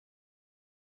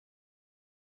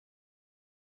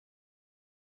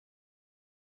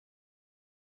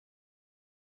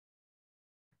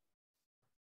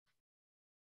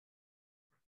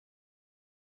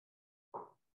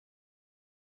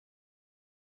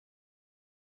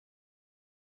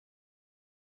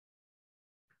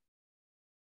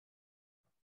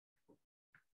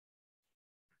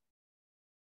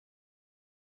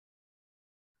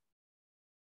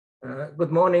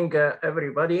Good morning,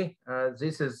 everybody.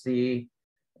 This is the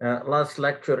last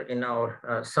lecture in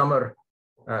our summer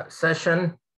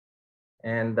session,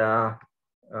 and the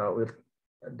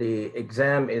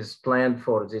exam is planned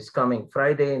for this coming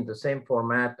Friday in the same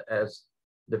format as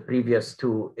the previous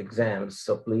two exams,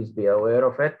 so please be aware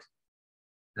of it.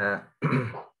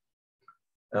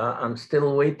 I'm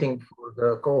still waiting for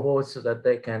the co-hosts so that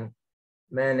they can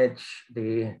manage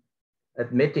the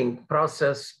admitting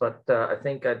process, but I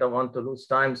think I don't want to lose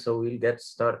time, so we'll get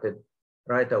started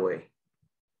right away.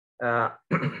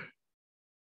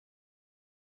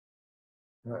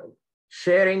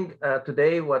 Sharing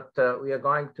today what we are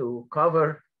going to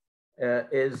cover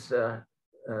is the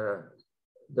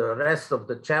rest of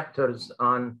the chapters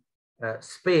on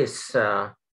space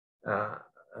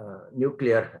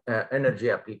nuclear energy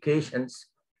applications,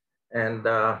 and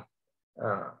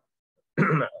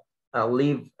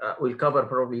we'll cover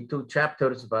probably two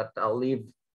chapters, but I'll leave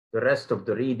the rest of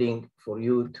the reading for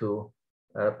you to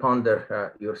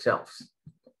ponder yourselves.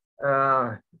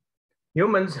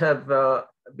 Humans have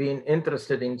been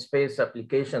interested in space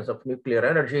applications of nuclear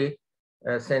energy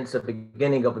since the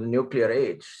beginning of the nuclear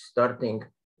age, starting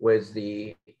with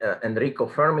the Enrico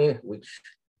Fermi, which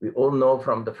we all know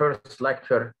from the first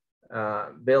lecture,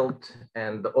 built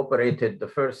and operated the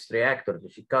first reactor, the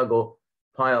Chicago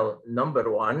Pile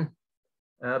 #1.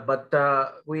 But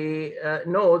we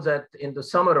know that in the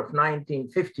summer of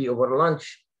 1950, over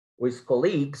lunch with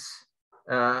colleagues,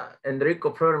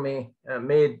 Enrico Fermi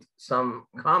made some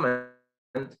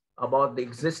comment about the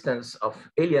existence of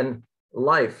alien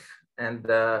life. And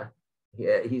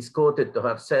he's quoted to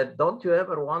have said, "Don't you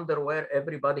ever wonder where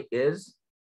everybody is?"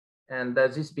 And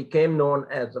this became known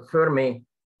as the Fermi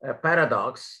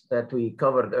paradox that we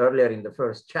covered earlier in the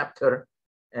first chapter.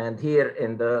 And here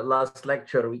in the last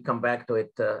lecture, we come back to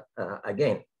it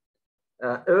again.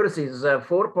 Earth is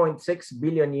 4.6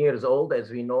 billion years old, as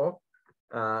we know,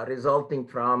 resulting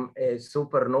from a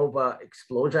supernova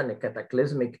explosion, a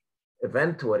cataclysmic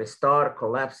event where a star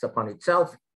collapsed upon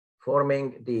itself,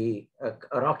 forming the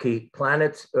rocky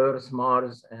planets, Earth,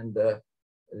 Mars, and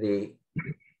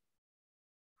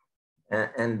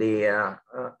the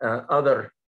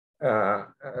other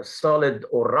solid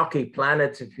or rocky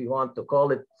planets, if you want to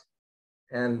call it.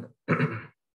 And,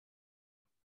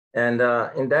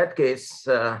 in that case,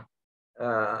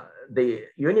 the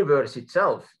universe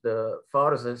itself, the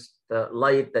farthest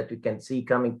light that we can see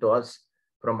coming to us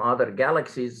from other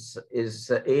galaxies,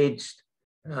 is aged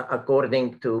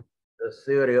according to the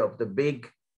theory of the Big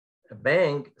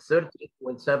Bang,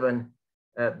 13.7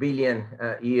 billion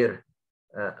years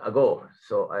ago.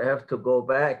 So I have to go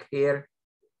back here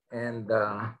and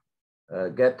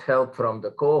get help from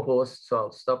the co-host. So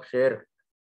I'll stop share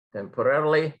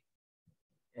temporarily.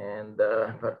 And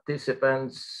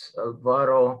participants,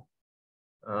 Alvaro,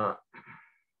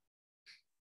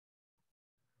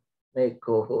 make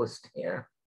co-host here.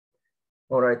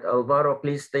 All right, Alvaro,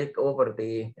 please take over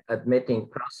the admitting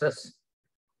process.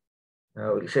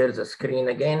 We'll share the screen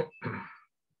again.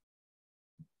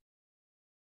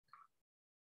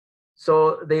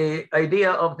 So the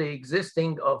idea of the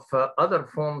existing of other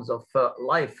forms of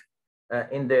life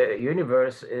in the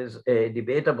universe is a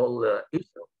debatable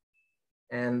issue.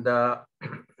 And the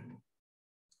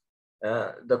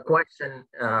question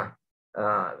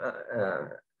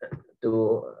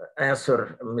to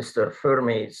answer Mr.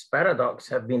 Fermi's paradox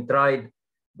have been tried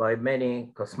by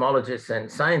many cosmologists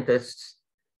and scientists.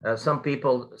 Some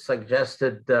people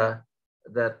suggested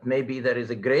that maybe there is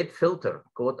a great filter,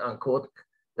 quote unquote,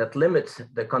 that limits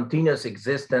the continuous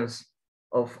existence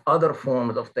of other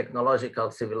forms of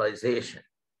technological civilization.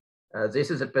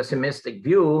 This is a pessimistic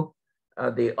view.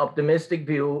 The optimistic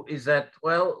view is that,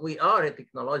 well, we are a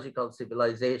technological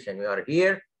civilization. We are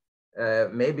here.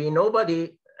 Maybe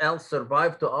nobody else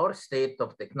survived to our state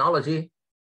of technology.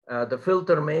 The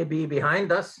filter may be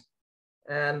behind us,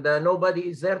 and nobody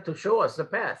is there to show us the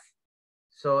path.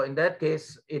 So in that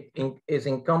case, it is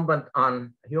incumbent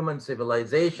on human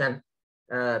civilization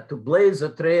to blaze a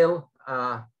trail.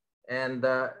 And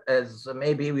as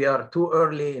maybe we are too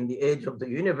early in the age of the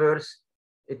universe,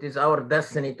 it is our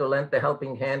destiny to lend a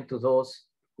helping hand to those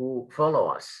who follow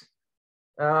us.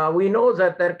 We know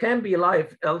that there can be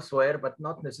life elsewhere, but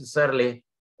not necessarily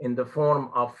in the form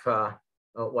of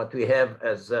what we have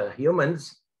as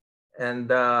humans. And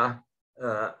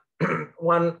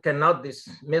one cannot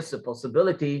dismiss the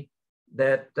possibility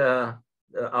that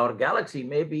our galaxy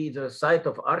may be the site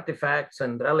of artifacts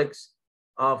and relics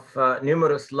of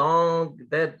numerous long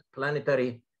dead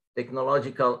planetary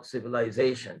technological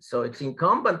civilizations. So it's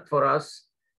incumbent for us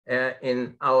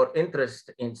in our interest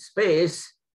in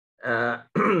space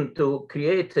to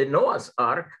create a Noah's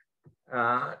Ark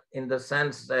in the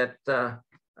sense that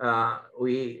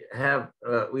we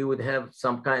would have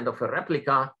some kind of a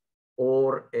replica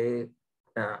or a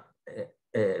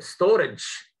storage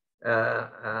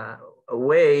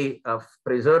way of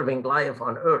preserving life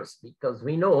on Earth, because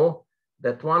we know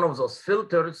that one of those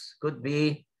filters could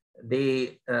be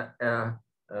the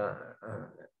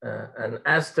an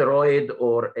asteroid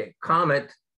or a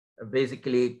comet,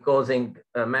 basically causing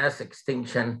a mass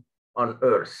extinction on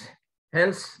Earth.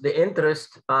 Hence, the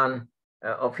interest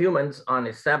of humans on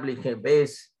establishing a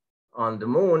base on the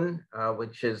moon,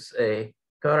 which is a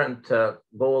current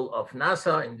goal of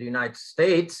NASA in the United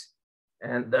States.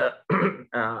 And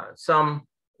some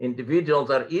individuals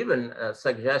are even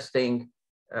suggesting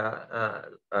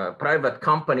private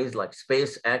companies like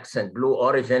SpaceX and Blue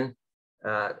Origin,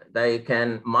 they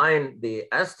can mine the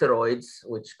asteroids,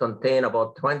 which contain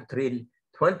about $20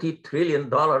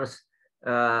 trillion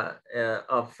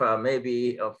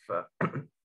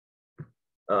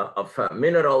of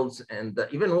minerals and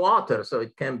even water. So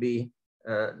it can be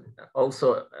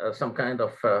also some kind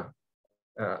of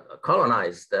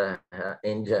colonized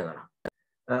in general.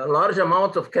 A large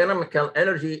amount of chemical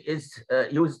energy is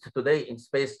used today in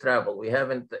space travel. We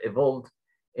haven't evolved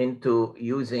into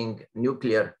using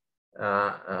nuclear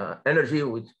energy,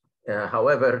 which,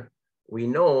 however, we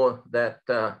know that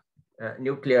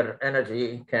nuclear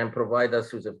energy can provide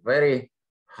us with a very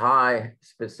high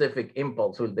specific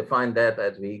impulse. We'll define that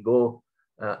as we go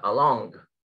along.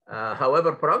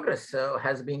 However, progress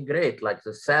has been great, like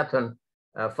the Saturn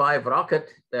V rocket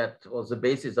that was the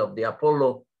basis of the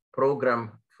Apollo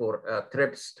program for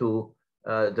trips to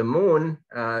the moon,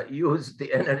 used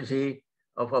the energy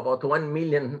of about 1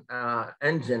 million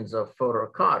engines for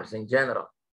cars in general.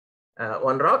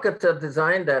 When rockets are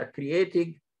designed, they're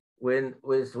created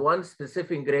with one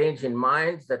specific range in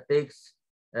mind that takes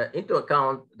into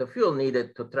account the fuel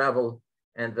needed to travel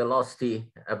and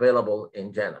velocity available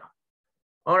in general.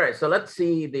 All right, so let's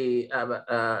see the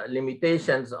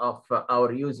limitations of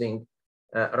our using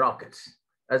rockets.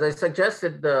 As I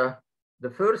suggested, the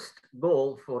first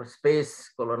goal for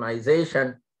space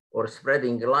colonization or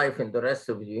spreading life in the rest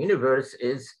of the universe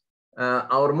is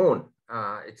our moon.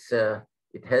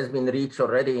 It has been reached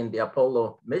already in the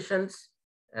Apollo missions.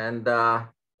 And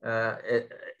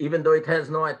even though it has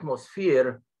no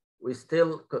atmosphere, we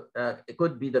still it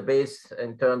could be the base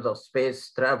in terms of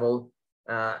space travel,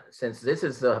 since this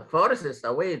is the farthest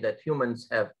away that humans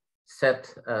have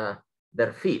set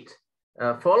their feet.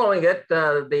 Following it,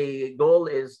 the goal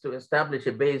is to establish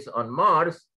a base on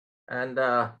Mars, and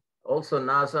also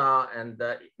NASA and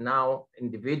now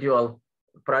individual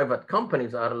private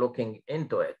companies are looking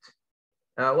into it.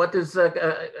 What is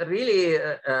really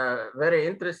very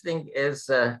interesting is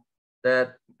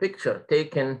that picture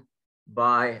taken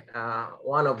by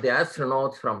one of the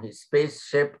astronauts from his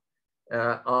spaceship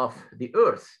of the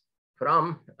Earth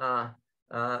from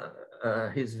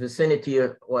his vicinity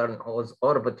when he was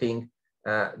orbiting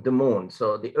the moon.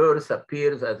 So the Earth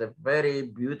appears as a very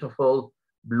beautiful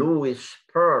bluish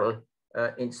pearl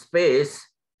in space.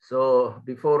 So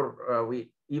before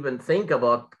we even think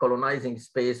about colonizing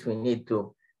space, we need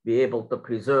to be able to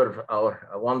preserve our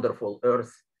wonderful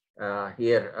Earth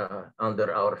here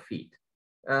under our feet.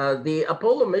 The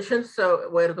Apollo missions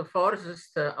were the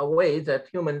farthest away that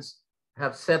humans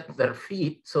have set their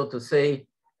feet, so to say,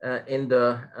 in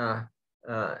the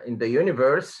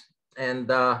universe. And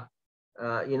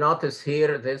you notice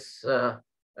here this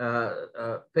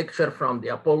picture from the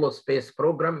Apollo space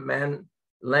program, man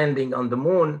landing on the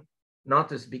moon.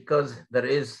 Notice because there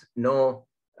is no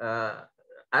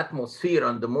atmosphere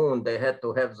on the moon, they had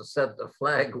to have to set the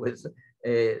flag with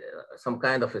some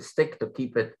kind of a stick to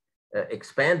keep it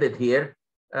expanded here.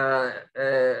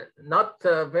 Not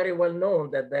very well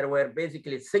known that there were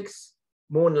basically 6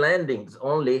 moon landings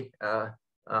only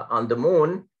on the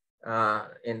moon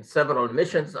in several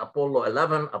missions: Apollo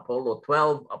 11, Apollo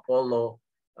 12, Apollo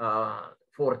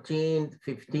 14,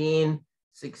 15,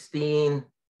 16,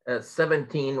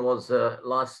 17 was the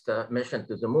last mission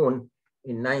to the moon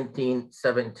in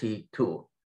 1972.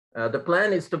 The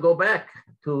plan is to go back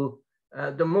to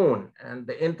the moon, and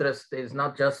the interest is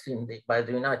not just by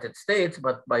the United States,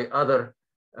 but by other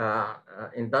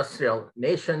industrial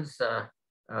nations,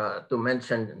 to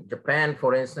mention Japan,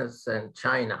 for instance, and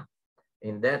China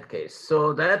in that case.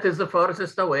 So that is the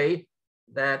farthest away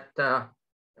that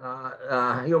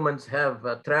humans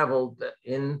have traveled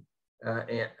in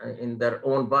their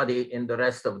own body in the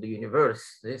rest of the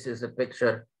universe. This is a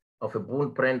picture of a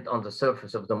blueprint on the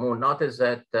surface of the moon. Notice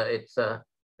that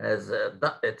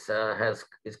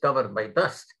is covered by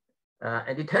dust.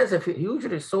 And it has a huge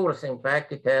resource. In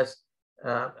fact, it has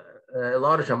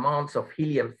large amounts of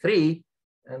helium-3.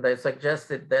 And I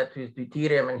suggested that with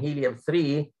deuterium and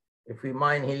helium-3, if we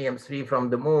mine helium-3 from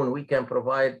the moon, we can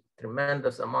provide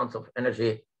tremendous amounts of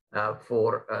energy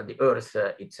for the Earth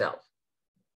itself.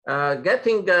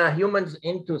 Getting humans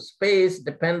into space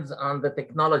depends on the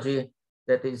technology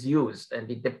that is used, and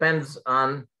it depends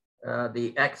on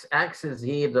the x-axis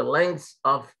here, the length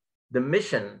of the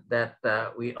mission that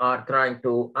we are trying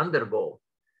to undergo.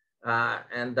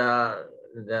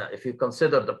 If you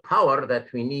consider the power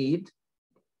that we need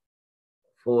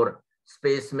for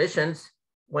space missions,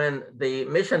 when the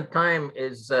mission time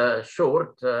is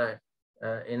short,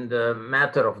 in the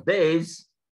matter of days,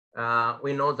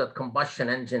 we know that combustion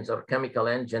engines or chemical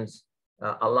engines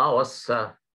allow us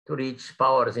to reach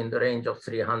powers in the range of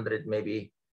 300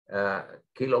 maybe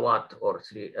kilowatt or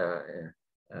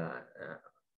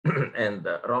and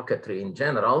rocketry in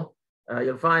general.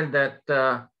 You'll find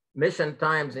that mission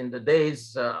times in the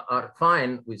days are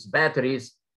fine with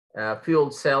batteries,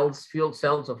 fuel cells. Fuel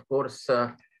cells, of course,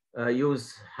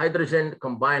 use hydrogen,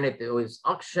 combine it with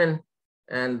oxygen,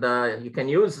 and you can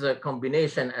use the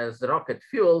combination as rocket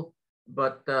fuel,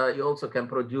 but you also can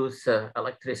produce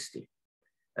electricity.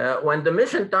 When the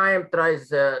mission time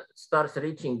starts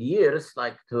reaching years,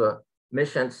 like to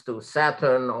missions to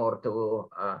Saturn or to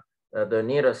the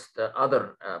nearest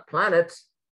other planets,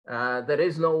 there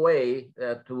is no way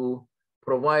to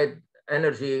provide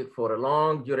energy for a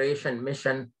long duration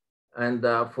mission and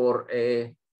for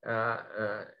a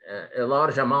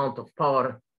large amount of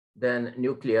power than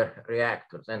nuclear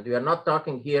reactors. And we are not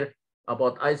talking here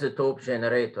about isotope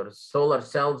generators. Solar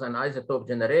cells and isotope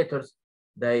generators,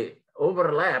 they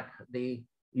overlap the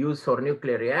use for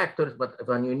nuclear reactors, but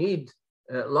when you need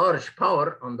large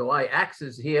power on the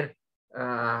y-axis here,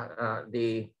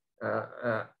 the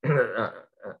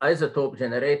isotope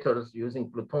generators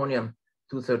using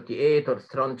plutonium-238 or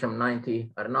strontium-90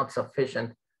 are not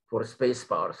sufficient for space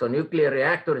power. So nuclear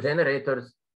reactor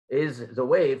generators is the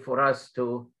way for us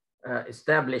to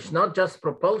establish not just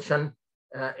propulsion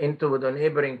into the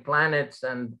neighboring planets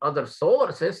and other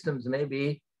solar systems,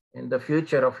 maybe in the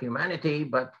future of humanity,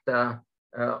 but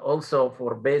also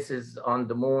for bases on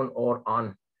the moon or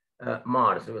on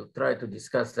Mars. We'll try to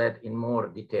discuss that in more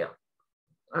detail.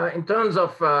 In terms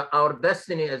of our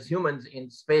destiny as humans in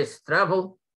space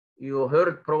travel, you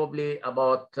heard probably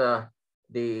about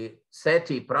the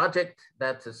SETI project.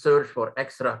 That's a search for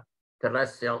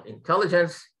extraterrestrial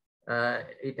intelligence.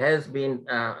 It has been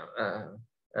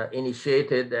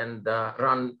initiated and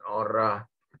run or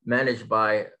managed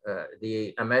by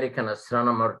the American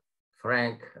astronomer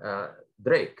Frank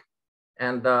Drake.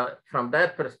 And from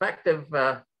that perspective,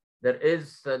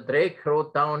 Drake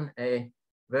wrote down a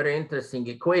very interesting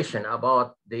equation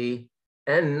about the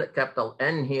N, capital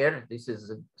N here. This is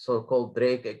the so-called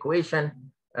Drake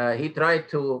equation. He tried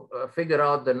to figure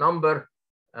out the number,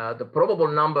 the probable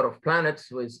number of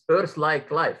planets with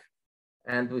Earth-like life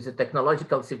and with a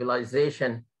technological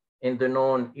civilization in the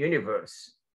known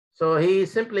universe. So he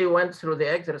simply went through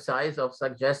the exercise of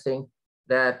suggesting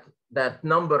that that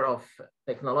number of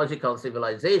technological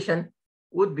civilization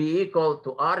would be equal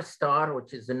to R star,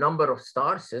 which is the number of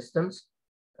star systems,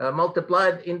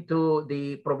 multiplied into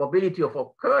the probability of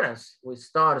occurrence with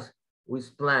stars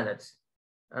with planets.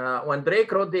 When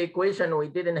Drake wrote the equation, we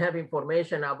didn't have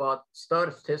information about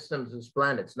star systems with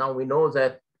planets. Now we know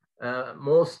that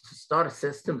most star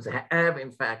systems have,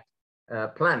 in fact,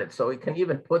 planets. So we can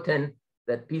even put in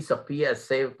that piece of P as,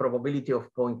 say, probability of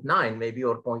 0.9, maybe,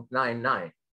 or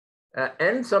 0.99.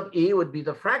 N sub E would be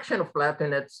the fraction of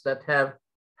planets that have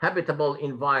habitable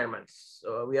environments.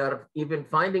 We are even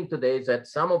finding today that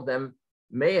some of them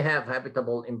may have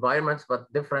habitable environments,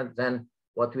 but different than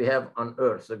what we have on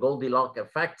Earth. The Goldilocks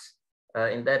effects,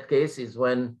 in that case, is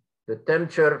when the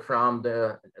temperature from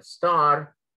the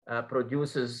star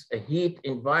produces a heat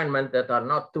environment that are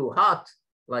not too hot,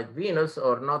 like Venus,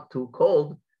 or not too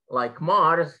cold, like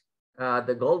Mars.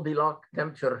 The Goldilocks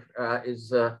temperature is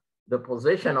the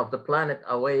position of the planet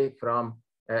away from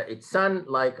its sun,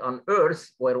 like on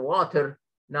Earth, where water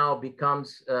now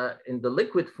becomes in the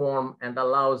liquid form and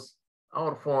allows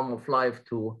our form of life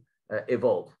to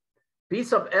evolve. P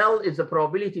sub L is the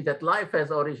probability that life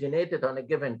has originated on a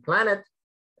given planet.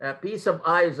 P sub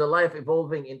I is the life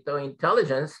evolving into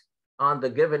intelligence on the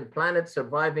given planet,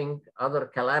 surviving other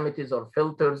calamities or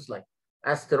filters like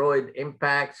asteroid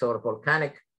impacts or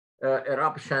volcanic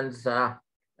eruptions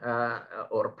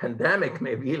or pandemic,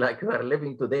 maybe, like we are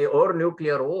living today, or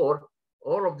nuclear war.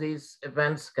 All of these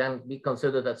events can be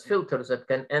considered as filters that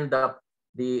can end up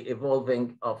the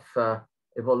evolving of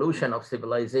evolution of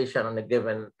civilization on a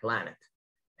given planet.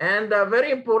 And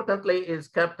very importantly is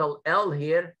capital L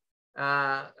here,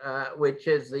 which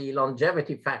is the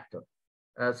longevity factor.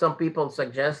 Some people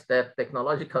suggest that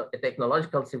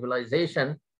technological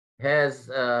civilization has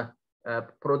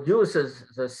produces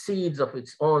the seeds of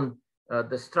its own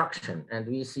destruction. And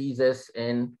we see this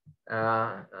in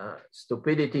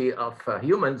stupidity of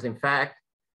humans, in fact,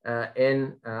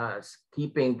 in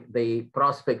keeping the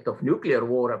prospect of nuclear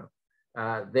war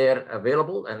there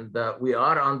available. And we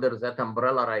are under that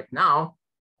umbrella right now,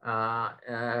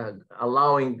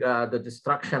 allowing the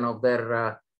destruction of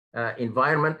their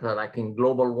environment, like in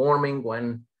global warming,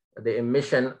 when the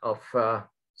emission of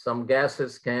some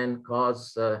gases can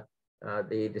cause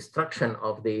the destruction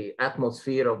of the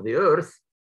atmosphere of the Earth,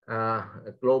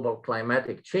 global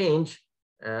climatic change.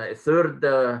 A third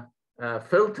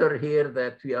filter here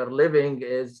that we are living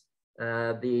is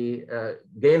the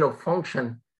gain of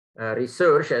function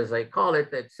research, as I call it.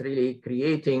 It's really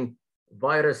creating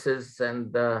viruses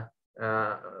and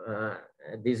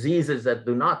diseases that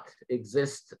do not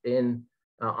exist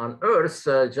on Earth,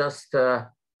 just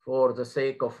for the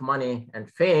sake of money and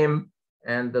fame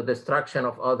and the destruction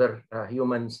of other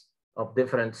humans of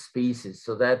different species.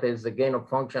 So that is the gain of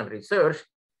function research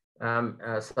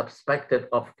suspected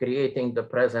of creating the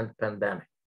present pandemic.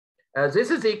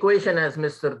 This is the equation as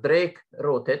Mr. Drake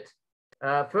wrote it.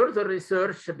 Further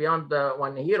research beyond the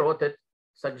one he wrote it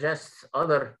suggests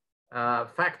other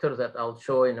factors that I'll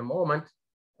show in a moment.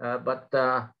 But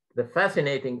the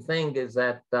fascinating thing is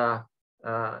that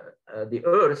the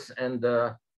Earth and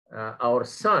our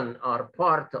sun are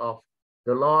part of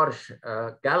the large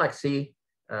galaxy.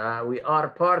 We are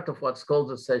part of what's called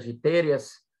the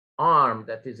Sagittarius arm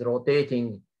that is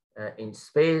rotating in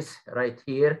space right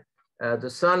here. The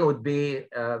sun would be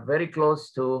very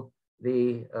close to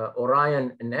the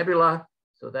Orion Nebula.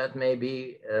 So that may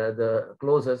be the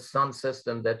closest sun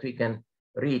system that we can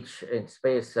reach in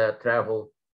space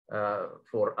travel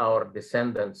for our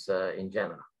descendants in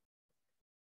general.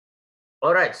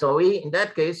 All right, so in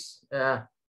that case,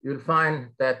 you'll find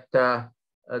that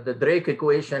the Drake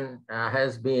equation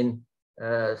has been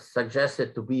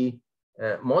suggested to be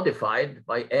modified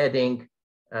by adding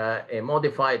a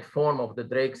modified form of the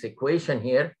Drake's equation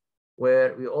here,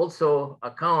 where we also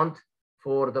account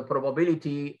for the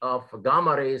probability of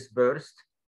gamma rays burst,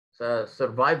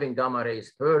 surviving gamma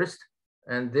rays burst.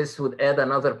 And this would add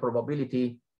another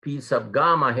probability, P sub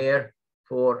gamma here,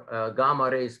 for gamma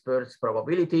rays burst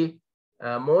probability.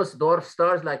 Most dwarf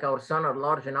stars like our sun are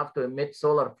large enough to emit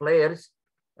solar flares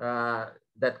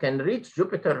that can reach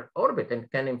Jupiter orbit and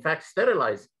can in fact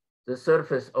sterilize the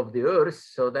surface of the Earth.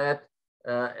 So that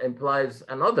implies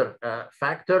another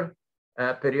factor.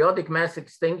 Periodic mass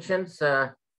extinctions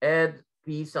add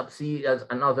P sub C as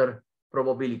another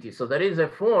probability. So there is a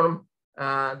form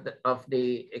of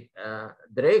the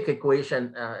Drake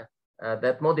equation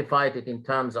that modified it in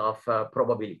terms of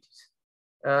probabilities.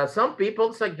 Some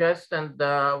people suggest, and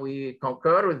we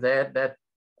concur with that, that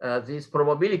these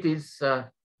probabilities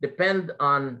depend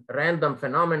on random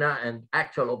phenomena and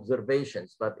actual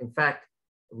observations. But in fact,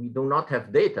 we do not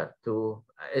have data to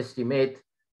estimate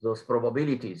those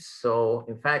probabilities. So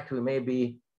in fact, we may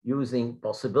be using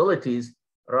possibilities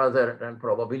rather than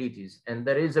probabilities. And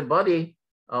there is a body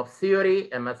of theory,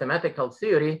 a mathematical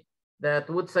theory, that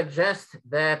would suggest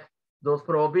that those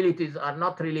probabilities are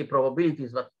not really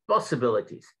probabilities, but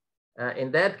possibilities.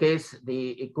 In that case,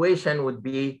 the equation would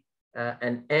be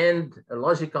an AND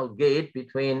logical gate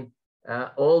between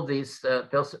all these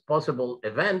possible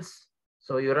events.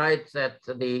 So you write that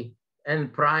the N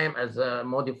prime as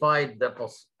modified the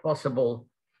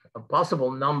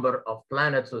possible number of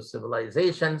planets or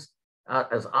civilizations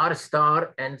as R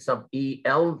star, N sub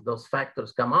EL, those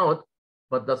factors come out,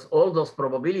 but all those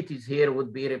probabilities here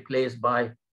would be replaced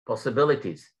by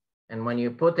possibilities. And when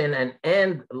you put in an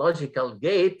AND logical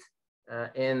gate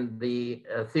in the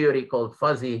theory called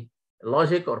fuzzy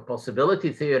logic or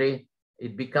possibility theory,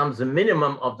 it becomes a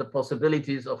minimum of the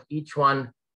possibilities of each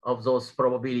one of those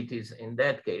probabilities in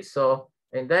that case. So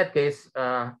in that case,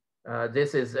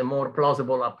 this is a more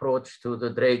plausible approach to the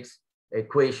Drake's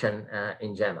equation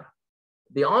in general.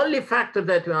 The only factor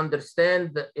that we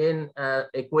understand in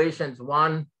equations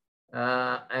 1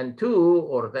 and 2,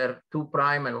 or they're 2'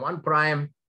 and 1',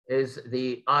 is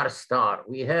the R star.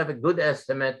 We have a good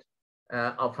estimate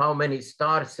of how many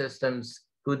star systems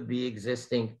could be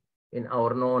existing in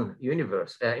our known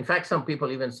universe. In fact, some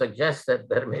people even suggest that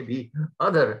there may be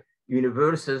other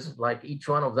universes, like each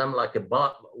one of them, like a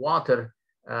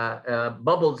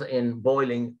bubbles in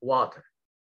boiling water.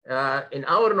 In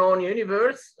our known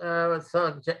universe,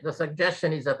 the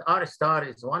suggestion is that R star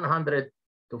is 100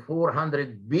 to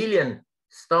 400 billion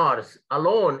stars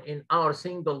alone in our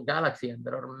single galaxy. And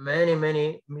there are many,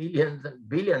 many millions and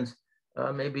billions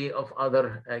maybe of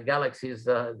other galaxies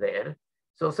there.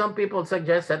 So some people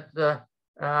suggest that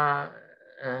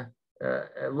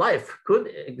life could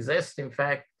exist, in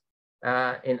fact,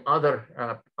 in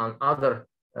other on other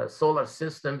solar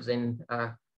systems, in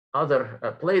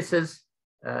other places,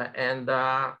 and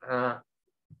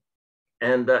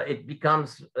it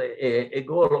becomes a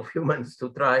goal of humans to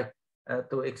try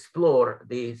to explore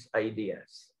these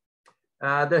ideas.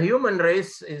 The human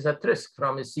race is at risk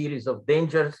from a series of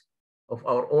dangers of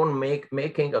our own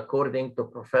making, according to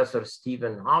Professor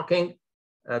Stephen Hawking.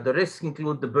 The risks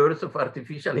include the birth of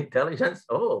artificial intelligence,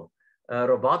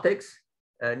 robotics,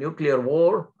 nuclear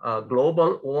war,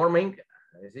 global warming.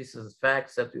 This is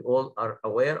facts that we all are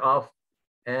aware of,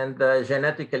 and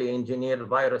genetically engineered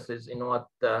viruses in what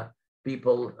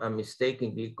people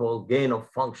mistakenly call gain of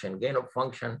function. Gain of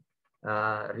function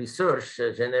research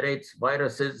generates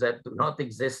viruses that do not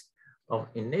exist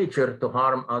in nature to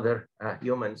harm other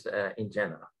humans in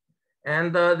general.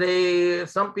 And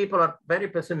some people are very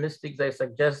pessimistic. They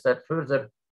suggest that further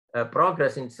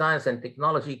progress in science and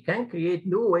technology can create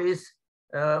new ways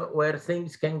where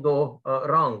things can go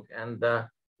wrong, and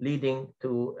leading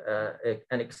to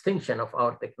an extinction of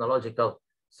our technological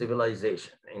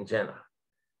civilization in general.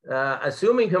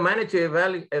 Assuming humanity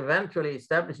eventually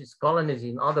establishes colonies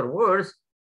in other worlds,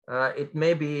 it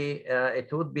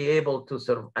would be able to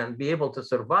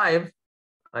survive.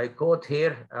 I quote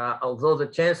here, although the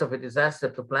chance of a disaster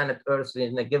to planet Earth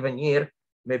in a given year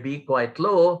may be quite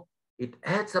low, it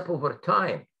adds up over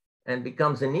time and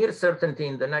becomes a near certainty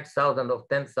in the next 1,000 or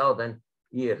 10,000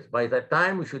 years. By that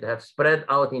time, we should have spread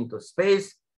out into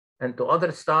space and to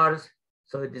other stars,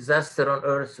 so a disaster on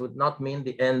Earth would not mean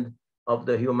the end of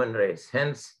the human race.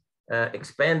 Hence,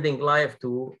 expanding life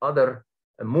to other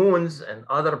moons and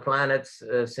other planets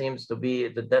seems to be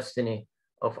the destiny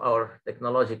of our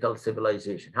technological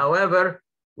civilization. However,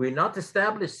 we not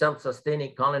establish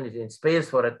self-sustaining colonies in space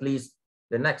for at least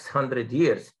the next 100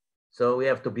 years. So we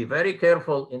have to be very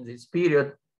careful in this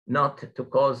period not to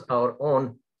cause our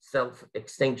own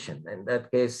self-extinction. In that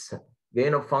case,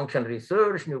 gain of function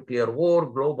research, nuclear war,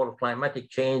 global climatic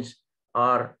change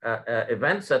are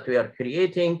events that we are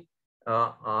creating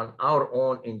on our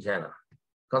own in general.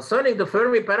 Concerning the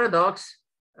Fermi paradox,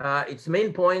 its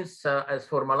main points as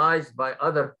formalized by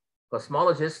other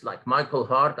cosmologists like Michael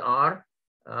Hart are,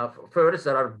 first,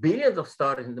 there are billions of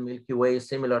stars in the Milky Way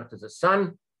similar to the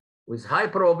sun. With high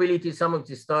probability, some of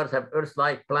these stars have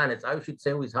Earth-like planets. I should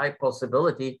say with high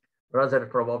possibility, rather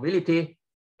probability.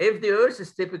 If the Earth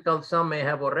is typical, some may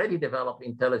have already developed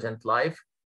intelligent life.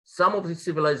 Some of the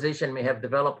civilization may have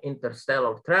developed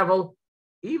interstellar travel.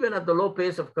 Even at the low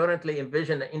pace of currently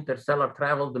envisioned interstellar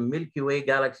travel, the Milky Way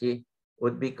galaxy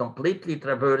would be completely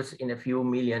traversed in a few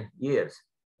million years.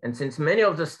 And since many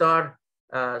of the stars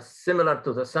similar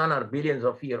to the sun are billions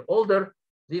of years older,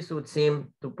 this would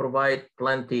seem to provide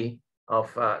plenty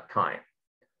of time.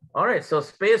 All right, so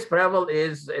space travel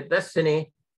is a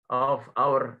destiny of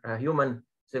our human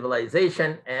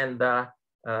civilization, and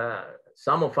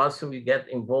some of us will get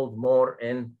involved more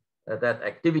in that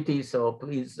activity. So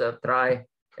please try,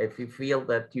 if you feel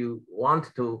that you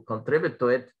want to contribute to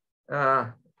it,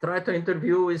 try to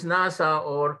interview with NASA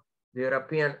or the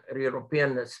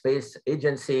European Space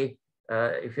Agency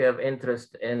if you have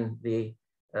interest in the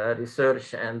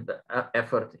research and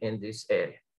effort in this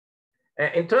area.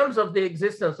 In terms of the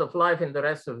existence of life in the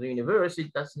rest of the universe,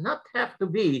 it does not have to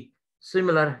be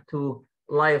similar to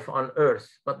life on Earth,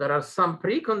 but there are some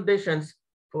preconditions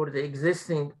for the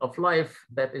existing of life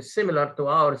that is similar to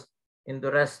ours in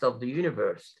the rest of the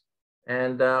universe.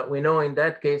 And we know in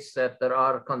that case that there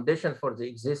are conditions for the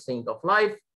existing of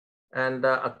life. And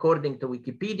according to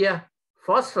Wikipedia,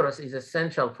 phosphorus is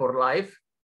essential for life.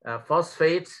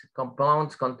 Phosphates,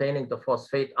 compounds containing the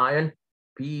phosphate ion,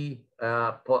 PO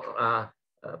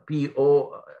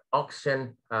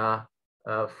oxygen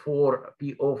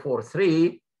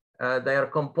 4PO43, they are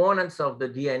components of the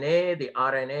DNA, the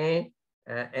RNA,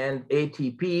 and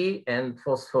ATP and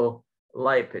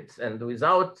phospholipids. And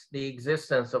without the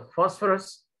existence of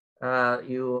phosphorus,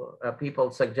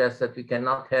 people suggest that we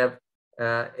cannot have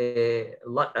a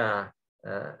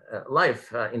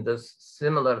life in this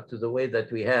similar to the way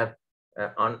that we have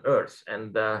on Earth.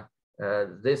 And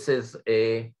this is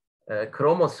a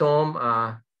chromosome,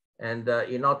 and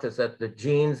you notice that the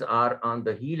genes are on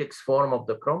the helix form of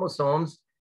the chromosomes,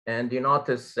 and you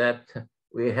notice that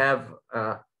we have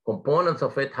components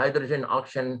of it: hydrogen,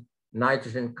 oxygen,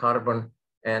 nitrogen, carbon,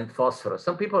 and phosphorus.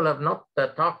 Some people have not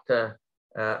talked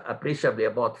appreciably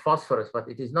about phosphorus, but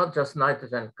it is not just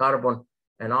nitrogen, carbon,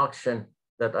 and oxygen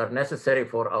that are necessary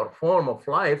for our form of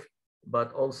life,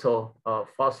 but also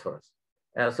phosphorus.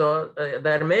 So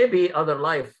there may be other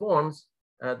life forms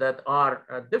that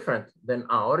are different than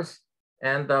ours.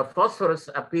 And phosphorus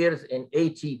appears in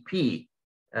ATP,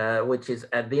 which is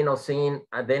adenosine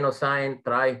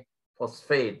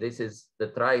triphosphate. This is the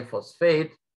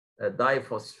triphosphate,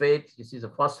 diphosphate. This is a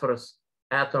phosphorus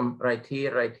atom right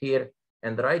here,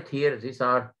 and right here. These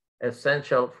are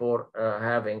essential for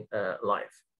having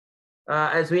life.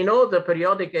 As we know, the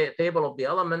periodic table of the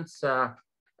elements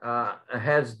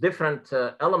has different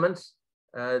elements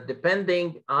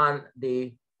depending on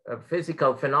the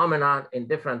physical phenomena in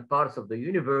different parts of the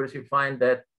universe. You find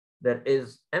that there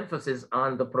is emphasis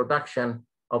on the production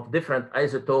of different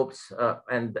isotopes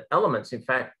and elements, in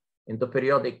fact, in the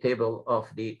periodic table of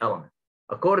the element.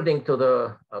 According to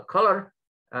the color,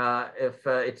 if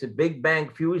it's a Big Bang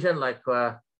fusion, like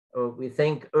we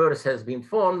think Earth has been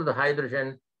formed, the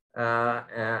hydrogen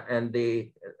and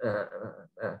the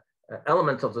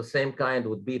elements of the same kind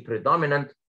would be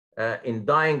predominant. In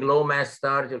dying low mass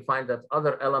stars, you'll find that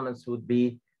other elements would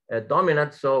be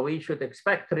dominant. So we should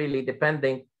expect, really,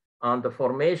 depending on the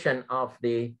formation of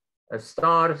the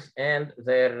stars and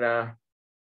their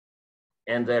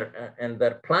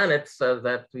planets,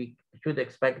 that we should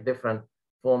expect different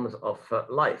forms of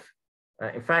life.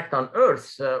 In fact, on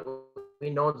Earth, we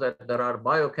know that there are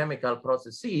biochemical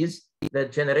processes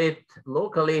that generate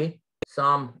locally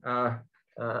some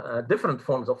different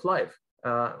forms of life.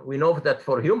 We know that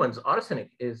for humans,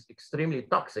 arsenic is extremely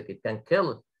toxic. It can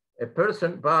kill a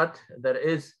person, but there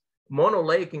is Mono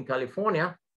Lake in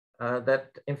California that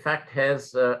in fact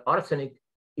has arsenic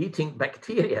eating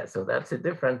bacteria. So that's a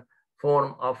different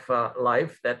form of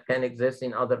life that can exist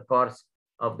in other parts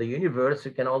of the universe.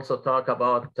 We can also talk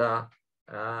about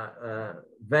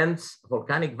vents,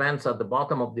 volcanic vents at the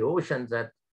bottom of the ocean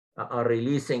that are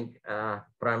releasing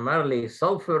primarily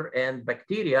sulfur, and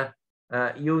bacteria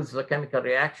use the chemical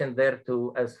reaction there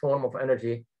as form of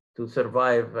energy to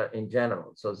survive in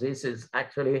general. So this is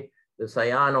actually the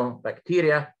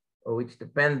cyanobacteria, which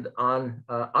depend on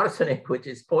arsenic, which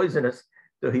is poisonous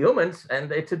to humans,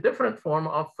 and it's a different form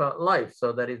of life.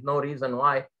 So there is no reason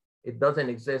why it doesn't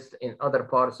exist in other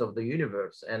parts of the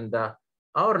universe. And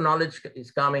our knowledge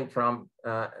is coming from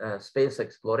space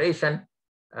exploration.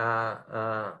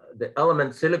 The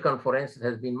element silicon, for instance,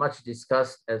 has been much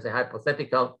discussed as a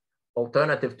hypothetical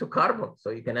alternative to carbon. So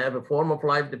you can have a form of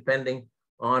life depending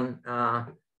on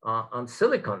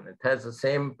silicon. It has the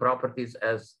same properties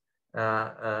as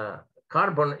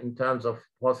carbon in terms of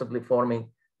possibly forming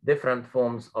different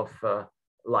forms of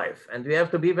life. And we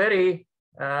have to be very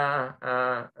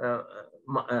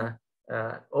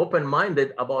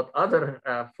open-minded about other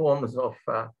forms of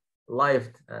life,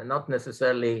 not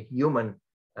necessarily human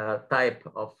type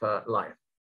of life.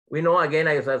 We know, again,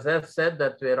 as I've said,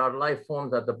 that there are life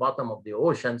forms at the bottom of the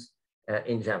oceans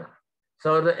in general.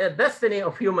 So the destiny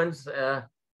of humans,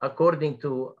 according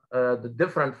to the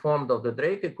different forms of the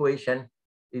Drake equation,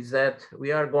 is that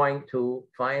we are going to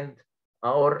find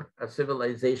our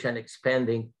civilization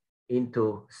expanding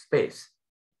into space.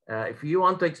 If you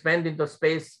want to expand into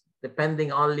space,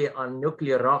 depending only on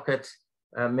nuclear rockets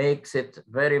makes it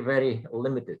very, very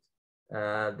limited.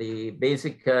 The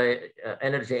basic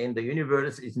energy in the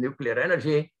universe is nuclear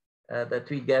energy that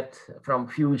we get from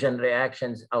fusion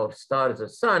reactions, our star, the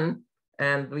sun,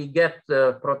 and we get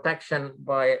the protection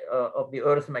of the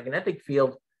Earth's magnetic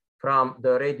field from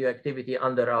the radioactivity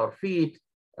under our feet,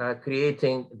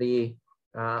 creating the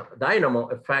dynamo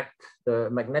effect, the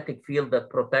magnetic field that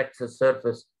protects the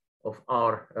surface of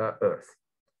our Earth.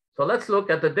 So let's look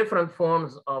at the different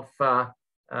forms of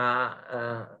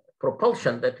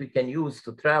propulsion that we can use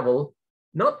to travel,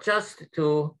 not just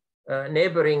to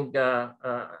neighboring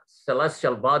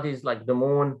celestial bodies like the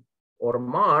moon or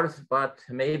Mars, but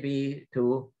maybe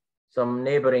to some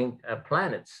neighboring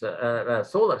planets,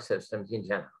 solar systems in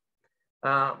general.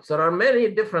 So there are many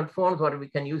different forms where we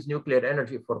can use nuclear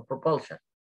energy for propulsion.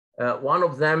 One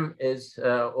of them is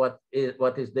what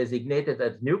is designated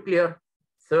as nuclear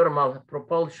thermal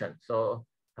propulsion. So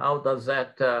how does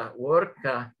that work?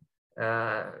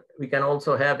 We can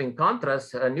also have, in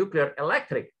contrast, nuclear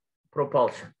electric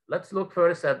propulsion. Let's look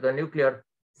first at the nuclear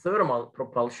thermal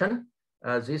propulsion.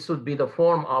 This would be the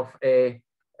form of a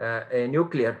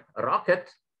nuclear rocket.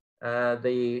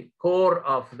 The core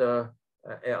of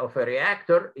a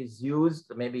reactor is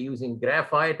used, maybe using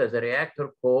graphite as a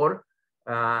reactor core,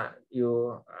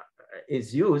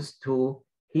 is used to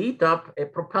heat up a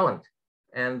propellant.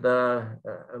 And the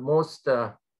most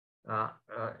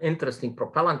interesting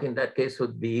propellant in that case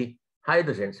would be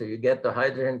hydrogen. So you get the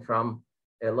hydrogen from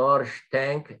a large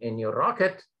tank in your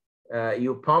rocket.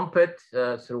 You pump it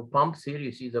through pumps here.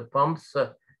 You see the pumps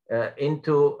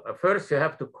into, first you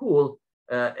have to cool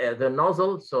the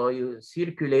nozzle. So you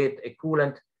circulate a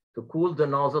coolant to cool the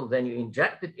nozzle, then you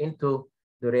inject it into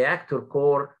the reactor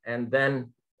core, and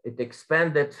then it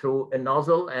expanded through a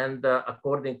nozzle. And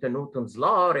according to Newton's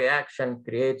law, reaction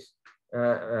creates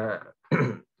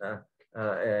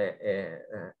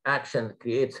action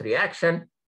creates reaction,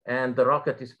 and the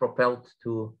rocket is propelled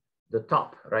to the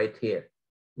top right here.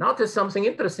 Notice something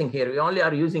interesting here. We only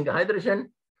are using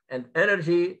hydrogen and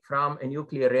energy from a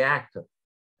nuclear reactor.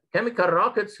 Chemical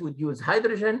rockets would use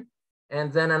hydrogen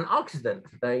and then an oxidant.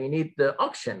 You need the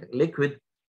oxygen, liquid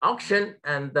oxygen,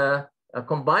 and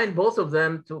combine both of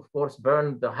them to, of course,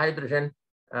 burn the hydrogen,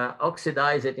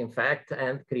 oxidize it, in fact,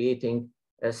 and creating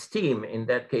steam in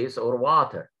that case, or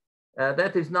water.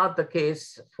 That is not the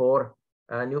case for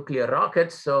nuclear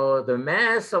rockets. So the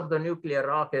mass of the nuclear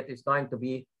rocket is going to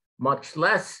be much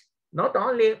less, not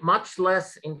only much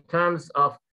less in terms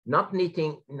of not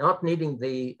needing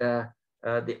the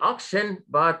oxygen,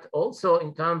 but also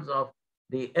in terms of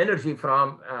the energy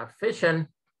from fission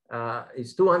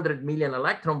is 200 million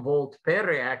electron volt per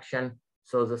reaction.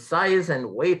 So the size and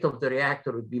weight of the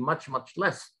reactor would be much, much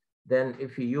less than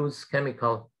if you use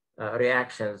chemical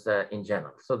reactions in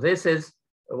general. So this is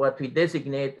what we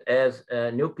designate as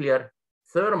nuclear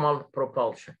thermal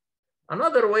propulsion.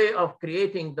 Another way of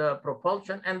creating the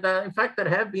propulsion, and in fact, there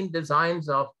have been designs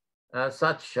of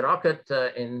such rocket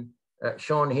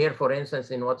shown here, for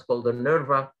instance, in what's called the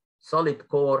NERVA solid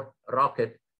core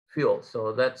rocket fuel.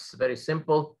 So that's very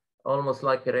simple, almost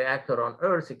like a reactor on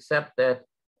Earth, except that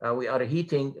we are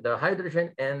heating the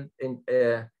hydrogen and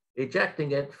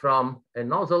ejecting it from a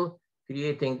nozzle,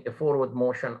 creating a forward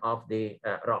motion of the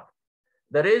rocket.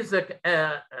 There is, this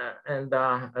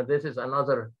is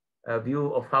another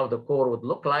view of how the core would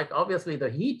look like. Obviously, the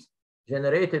heat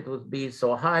generated would be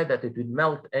so high that it would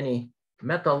melt any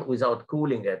metal without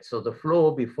cooling it. So the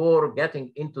flow before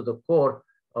getting into the core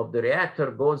of the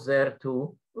reactor goes there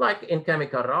to, like in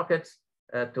chemical rockets,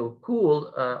 to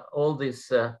cool all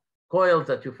these coils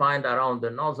that you find around the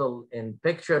nozzle in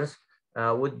pictures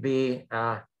would be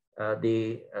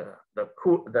the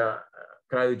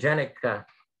cryogenic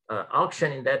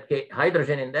oxygen in that case,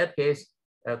 hydrogen in that case,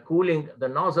 cooling the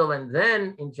nozzle and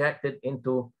then injected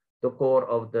into the core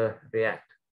of the reactor.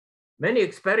 Many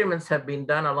experiments have been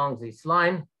done along this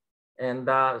line, and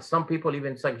some people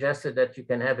even suggested that you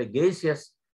can have a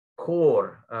gaseous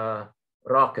core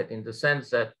rocket, in the sense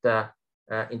that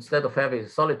instead of having a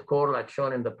solid core like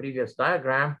shown in the previous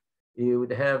diagram, you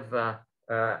would have a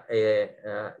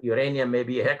uranium,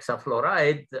 maybe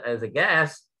hexafluoride as a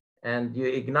gas, and you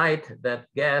ignite that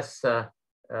gas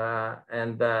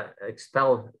and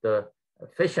expel the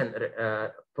fission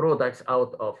products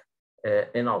out of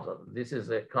a nozzle. This is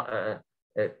an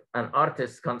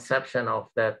artist's conception of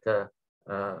that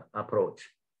approach.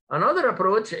 Another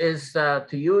approach is to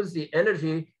use the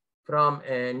energy from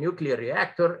a nuclear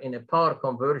reactor in a power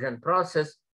conversion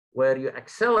process, where you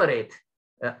accelerate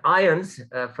ions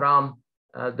from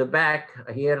the back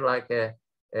here, like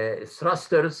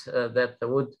thrusters that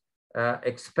would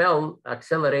expel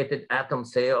accelerated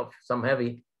atoms, say, of some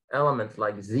heavy elements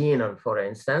like xenon, for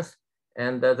instance,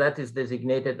 and that is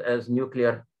designated as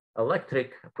nuclear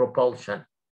electric propulsion.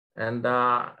 And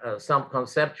some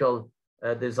conceptual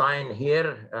design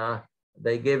here,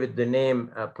 they gave it the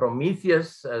name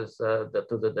Prometheus as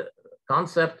the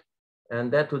concept,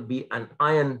 and that would be an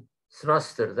ion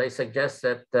thruster. They suggest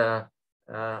that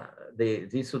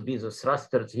these would be the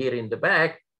thrusters here in the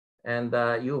back, and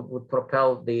you would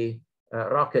propel the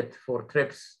rocket for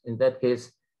trips, in that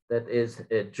case, that is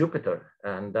Jupiter.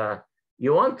 And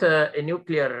you want a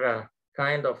nuclear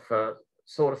kind of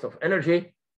source of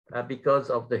energy because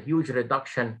of the huge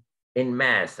reduction in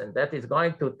mass, and that is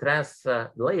going to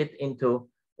translate into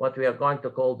what we are going to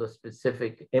call the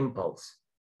specific impulse.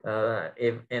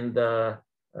 If in the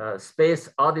Space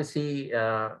Odyssey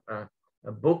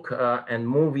book and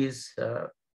movies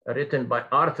written by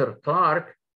Arthur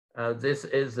Clarke, this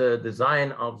is a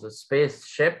design of the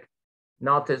spaceship.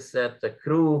 Notice that the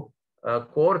crew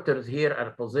quarters here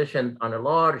are positioned on a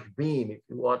large beam. If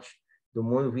you watch the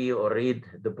movie or read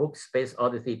the book Space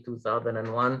Odyssey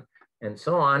 2001 and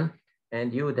so on,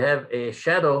 and you would have a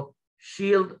shadow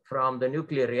shield from the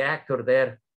nuclear reactor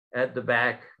there at the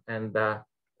back, and the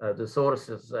source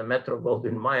is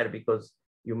Metro-Goldwyn-Mayer, because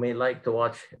you may like to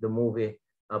watch the movie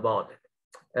about it.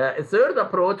 A third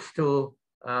approach to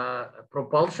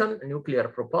propulsion, nuclear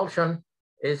propulsion,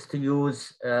 is to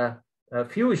use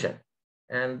fusion.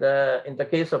 And in the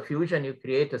case of fusion, you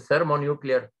create a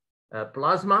thermonuclear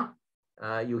plasma.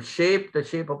 You shape the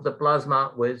shape of the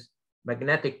plasma with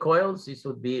magnetic coils. This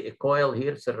would be a coil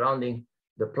here surrounding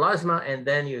the plasma, and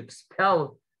then you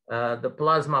expel the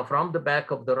plasma from the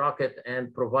back of the rocket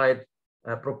and provide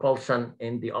propulsion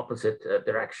in the opposite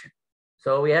direction.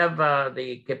 So we have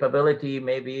the capability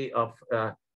maybe of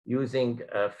using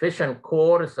fission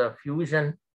cores,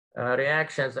 fusion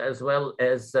reactions, as well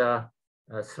as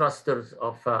thrusters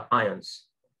of ions.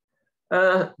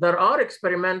 There are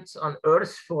experiments on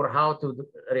Earth for how to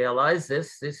realize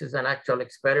this. This is an actual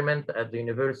experiment at the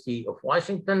University of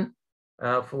Washington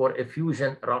for a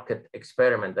fusion rocket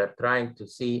experiment. They're trying to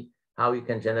see how you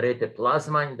can generate a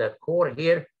plasma in that core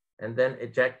here and then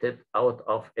eject it out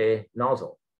of a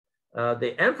nozzle.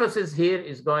 The emphasis here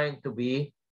is going to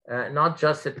be not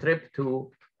just a trip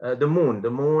to the moon.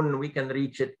 The moon, we can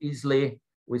reach it easily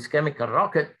with chemical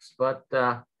rockets, but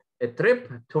a trip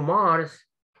to Mars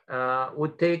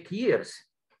would take years.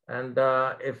 And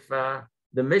if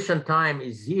the mission time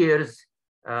is years,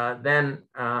 then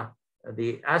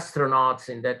the astronauts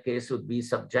in that case would be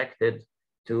subjected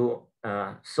to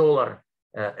solar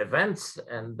events,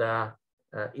 and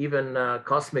even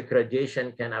cosmic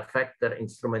radiation can affect their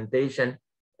instrumentation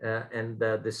and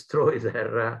destroy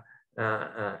their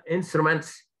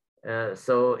instruments.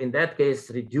 So in that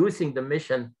case, reducing the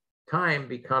mission time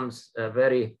becomes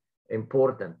very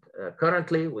important.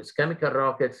 Currently, with chemical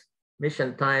rockets,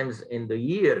 mission times in the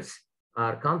years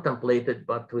are contemplated,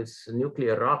 but with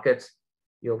nuclear rockets,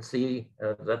 you'll see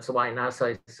that's why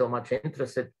NASA is so much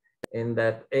interested in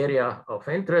that area of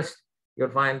interest. You'll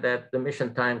find that the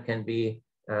mission time can be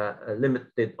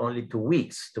limited only to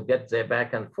weeks to get there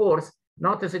back and forth.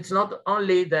 Notice it's not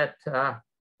only that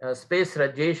space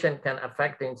radiation can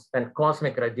affect and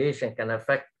cosmic radiation can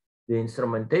affect the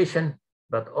instrumentation,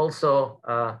 but also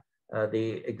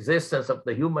the existence of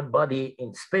the human body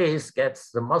in space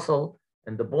gets the muscle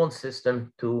and the bone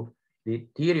system to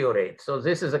deteriorate. So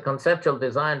this is a conceptual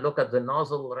design. Look at the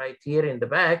nozzle right here in the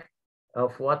back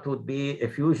of what would be a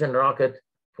fusion rocket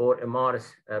for a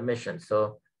Mars mission.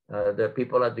 So the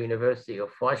people at the University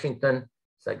of Washington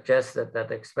suggest that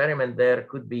that experiment there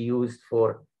could be used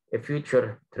for a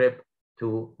future trip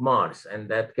to Mars. In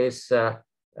that case,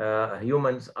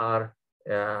 humans are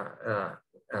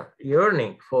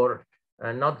yearning for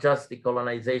not just the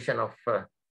colonization of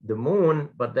the moon,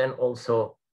 but then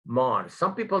also Mars.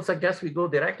 Some people suggest we go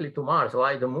directly to Mars.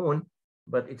 Why the moon?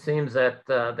 But it seems that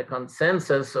the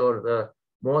consensus or the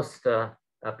most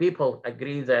people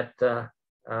agree that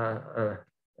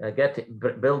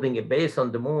building a base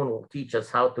on the moon will teach us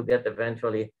how to get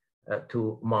eventually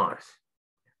to Mars.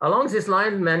 Along this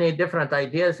line, many different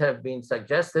ideas have been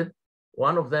suggested.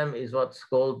 One of them is what's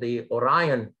called the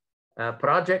Orion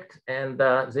project. And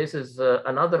this is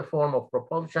another form of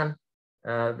propulsion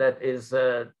that is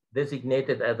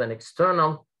designated as an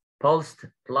external pulsed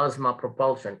plasma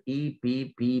propulsion,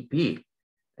 EPPP.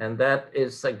 And that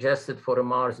is suggested for a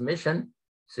Mars mission.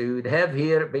 So you'd have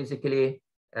here basically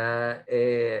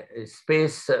a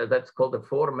space that's called a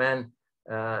 4-man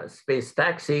space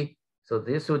taxi. So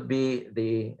this would be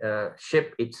the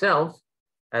ship itself.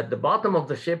 At the bottom of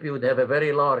the ship, you would have a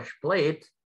very large plate,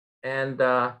 and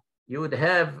you would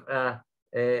have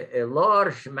a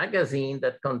large magazine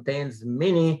that contains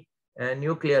many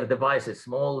nuclear devices,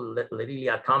 small, really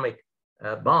atomic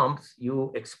bombs.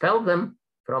 You expel them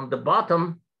from the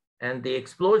bottom, and the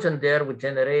explosion there would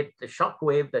generate a shock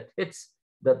wave that hits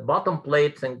the bottom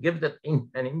plates and give that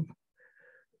an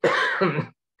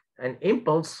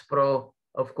impulse,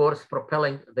 of course,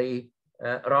 propelling the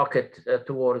rocket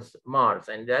towards Mars.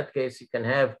 In that case, you can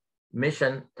have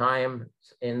mission times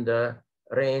in the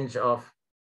range of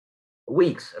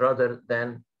weeks rather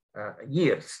than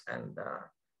years, and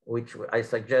which I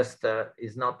suggest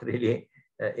is not really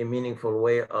a meaningful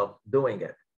way of doing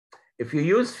it. If you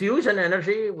use fusion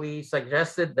energy, we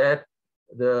suggested that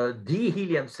the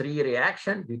D-helium-3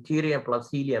 reaction, deuterium plus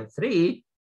helium-3,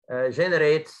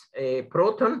 generates a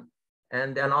proton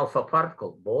and an alpha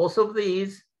particle. Both of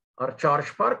these are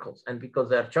charged particles. And because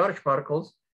they're charged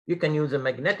particles, you can use a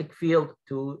magnetic field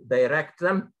to direct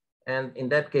them. And in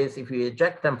that case, if you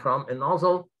eject them from a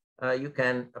nozzle, you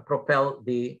can propel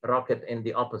the rocket in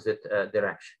the opposite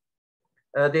direction.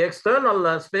 The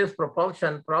external space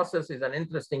propulsion process is an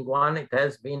interesting one. It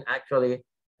has been actually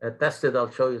tested.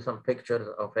 I'll show you some pictures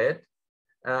of it.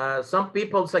 Some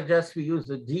people suggest we use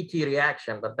the DT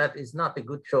reaction, but that is not a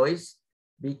good choice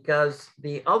because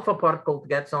the alpha particle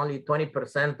gets only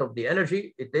 20% of the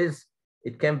energy.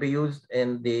 It can be used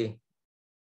in the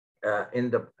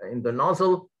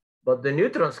nozzle, but the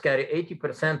neutrons carry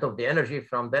 80% of the energy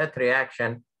from that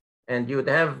reaction. And you'd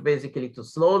have basically to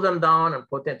slow them down and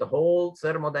put in the whole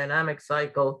thermodynamic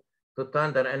cycle to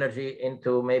turn that energy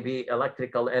into maybe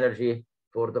electrical energy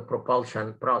for the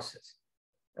propulsion process.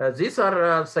 These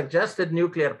are suggested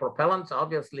nuclear propellants.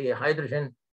 Obviously,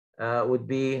 hydrogen would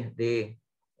be the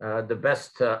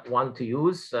best one to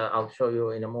use. I'll show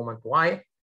you in a moment why.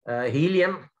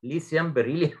 Helium, lithium,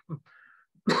 beryllium,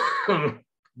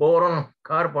 boron,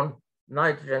 carbon,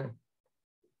 nitrogen,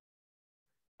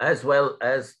 as well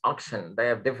as oxygen. They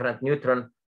have different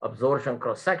neutron absorption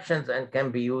cross sections and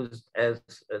can be used as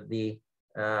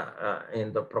in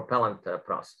the propellant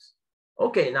process.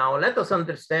 Okay, now let us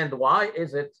understand why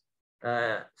is it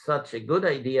such a good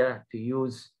idea to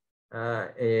use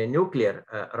a nuclear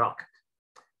rocket.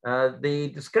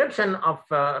 The description of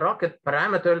rocket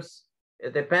parameters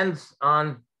depends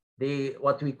on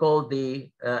what we call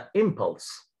the impulse.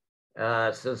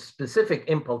 So specific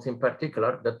impulse in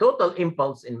particular. The total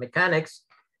impulse in mechanics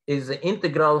is the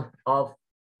integral of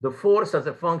the force as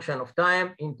a function of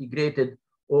time integrated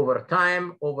over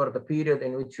time over the period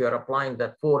in which you are applying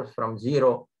that force from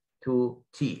 0 to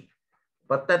t.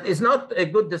 But that is not a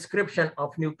good description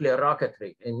of nuclear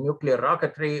rocketry. In nuclear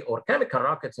rocketry or chemical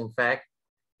rockets, in fact,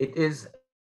 it is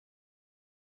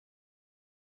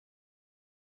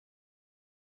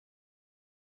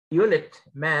unit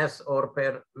mass or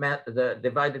per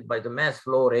divided by the mass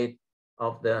flow rate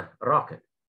of the rocket.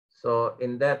 So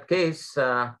in that case,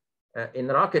 in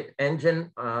rocket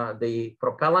engine, the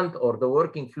propellant or the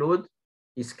working fluid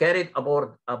is carried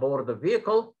aboard the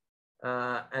vehicle.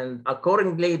 And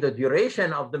accordingly, the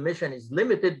duration of the mission is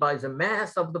limited by the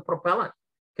mass of the propellant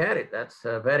carried. That's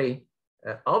very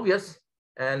obvious.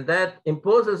 And that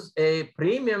imposes a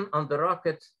premium on the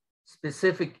rocket's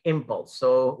specific impulse.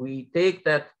 So we take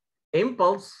that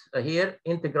impulse here,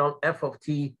 integral f of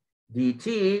t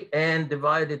dt, and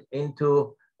divide it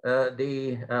into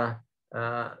the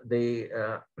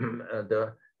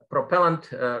propellant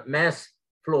mass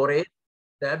flow rate,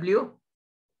 W.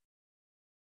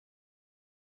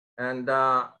 And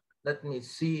let me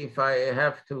see if I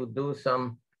have to do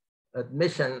some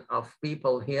admission of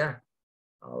people here.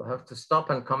 I'll have to stop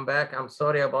and come back. I'm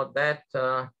sorry about that.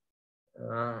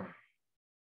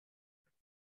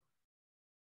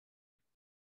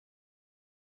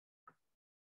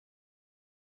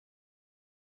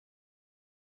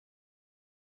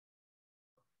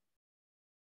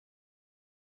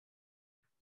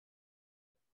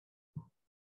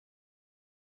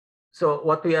 So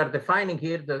what we are defining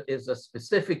here is a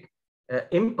specific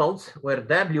impulse where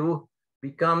W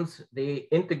becomes the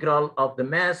integral of the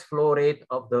mass flow rate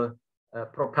of the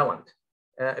propellant.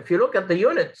 If you look at the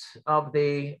units of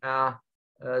the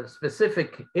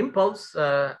specific impulse,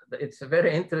 it's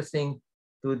very interesting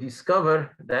to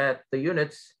discover that the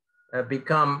units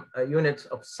become units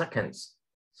of seconds.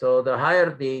 So the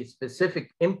higher the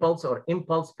specific impulse or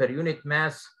impulse per unit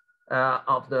mass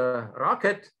of the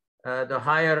rocket, the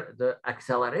higher the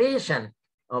acceleration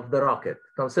of the rocket.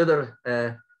 Consider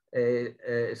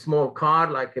a small car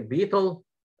like a Beetle,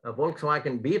 a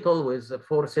Volkswagen Beetle with a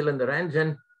 4-cylinder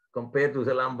engine compared to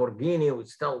the Lamborghini with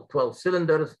still 12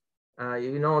 cylinders.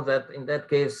 You know that in that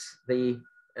case, the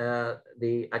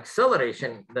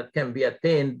acceleration that can be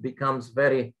attained becomes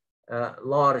very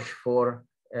large for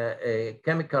a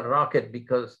chemical rocket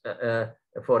because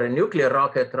for a nuclear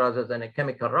rocket rather than a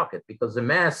chemical rocket, because the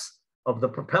mass of the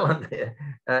propellant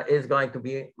is going to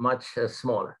be much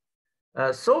smaller.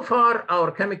 So far,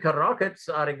 our chemical rockets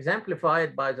are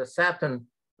exemplified by the Saturn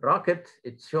rocket.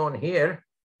 It's shown here,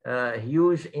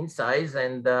 huge in size,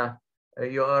 and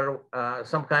you are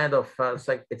some kind of,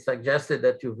 it's suggested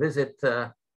that you visit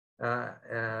the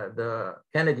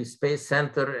Kennedy Space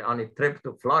Center on a trip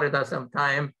to Florida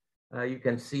sometime. You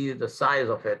can see the size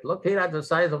of it. Look here at the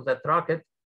size of that rocket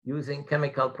using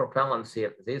chemical propellants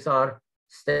here. These are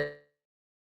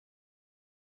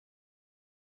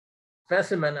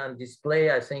specimen on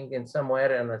display, I think, in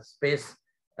somewhere in a space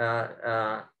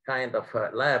kind of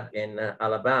lab in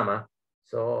Alabama.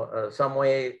 So some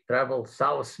way travel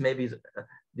south, maybe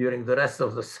during the rest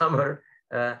of the summer,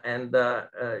 and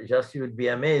just you'd be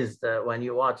amazed when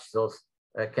you watch those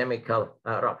chemical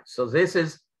rockets. So this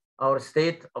is our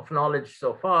state of knowledge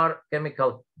so far,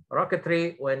 chemical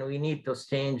rocketry, when we need to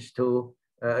change to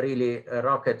really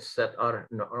rockets that are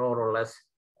more or less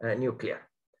nuclear.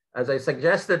 As I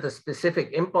suggested, the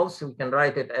specific impulse, we can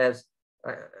write it as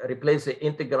replace the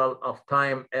integral of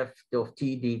time f of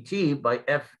t dt by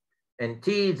f and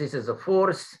t. This is a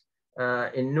force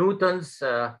in newtons.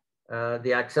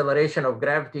 The acceleration of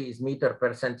gravity is meter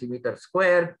per centimeter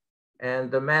squared, and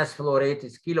the mass flow rate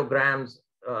is kilograms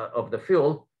of the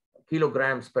fuel,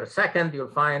 kilograms per second,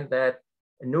 you'll find that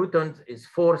Newton is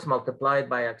force multiplied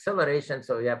by acceleration.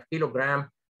 So you have kilogram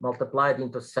multiplied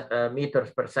into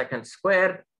meters per second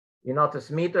squared. You notice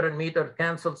meter and meter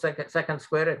cancel, second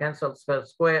square cancel,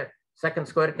 square, second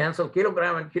square cancel,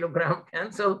 kilogram and kilogram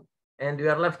cancel, and we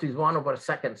are left with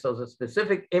 1/2. So the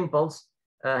specific impulse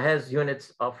has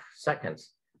units of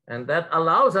seconds. And that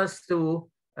allows us to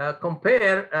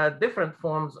compare different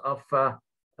forms of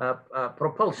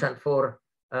propulsion for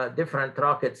different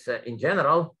rockets in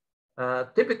general.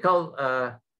 Typical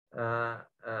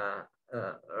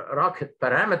rocket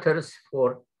parameters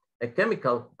for a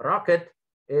chemical rocket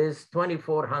is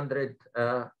 2400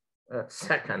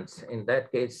 seconds. In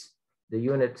that case, the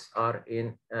units are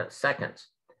in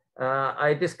seconds.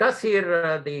 I discuss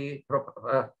here the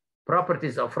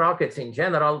properties of rockets in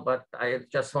general, but I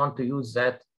just want to use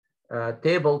that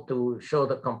table to show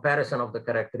the comparison of the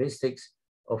characteristics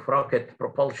of rocket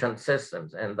propulsion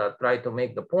systems. And I try to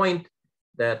make the point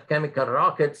that chemical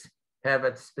rockets have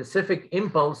a specific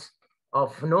impulse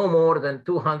of no more than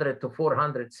 200 to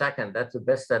 400 seconds. That's the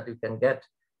best that you can get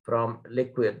from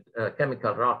liquid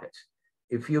chemical rockets.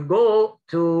 If you go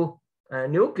to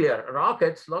nuclear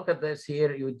rockets, look at this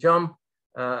here, you jump,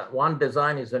 one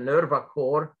design is a Nerva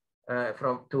core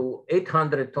from to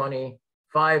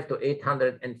 825 to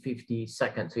 850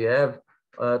 seconds. You have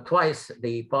twice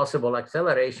the possible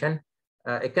acceleration.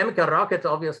 A chemical rocket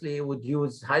obviously would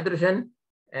use hydrogen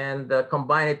and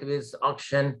combine it with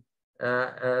oxygen.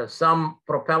 Some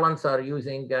propellants are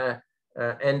using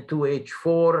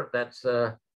N2H4, that's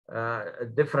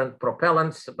different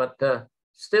propellants, but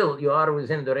still you are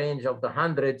within the range of the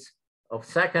hundreds of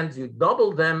seconds. You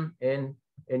double them in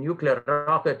a nuclear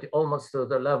rocket almost to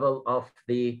the level of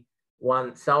the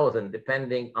 1000,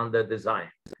 depending on the design.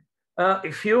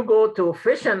 If you go to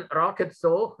fission rockets,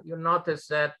 though, you notice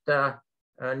that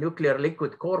nuclear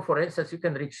liquid core, for instance, you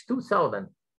can reach 2000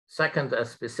 seconds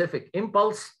as specific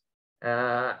impulse.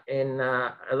 In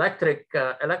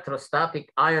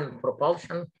electrostatic ion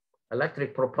propulsion,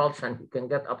 electric propulsion, you can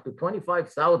get up to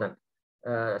 25,000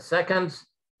 seconds.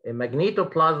 In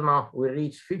magnetoplasma, we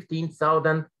reach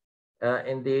 15,000.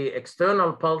 In the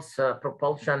external pulse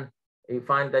propulsion, you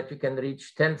find that you can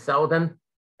reach 10,000.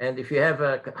 And if you have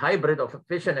a hybrid of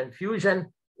fission and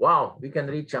fusion, wow, we can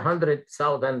reach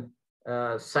 100,000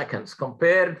 seconds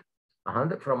compared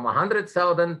from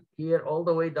 100,000 here all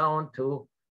the way down to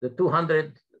the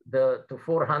 200 to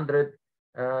 400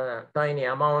 tiny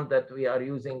amount that we are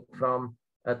using from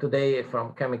today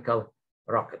from chemical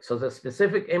rockets. So the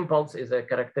specific impulse is a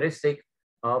characteristic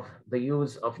of the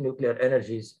use of nuclear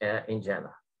energies in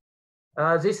general.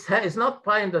 This is not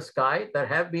pie in the sky. There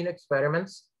have been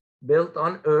experiments built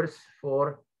on Earth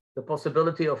for the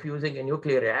possibility of using a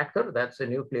nuclear reactor. That's a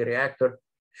nuclear reactor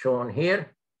shown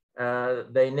here.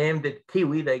 They named it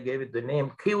Kiwi. They gave it the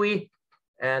name Kiwi.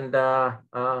 And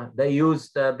they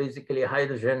used basically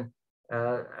hydrogen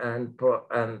and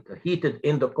heated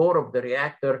in the core of the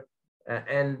reactor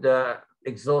and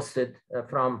exhausted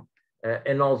from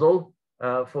a nozzle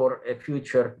for a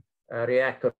future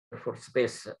reactor for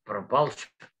space propulsion.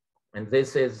 And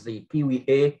this is the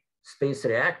Kiwi-A space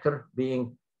reactor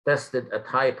being tested at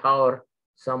high power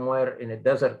somewhere in a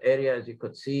desert area, as you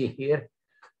could see here.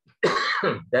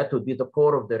 That would be the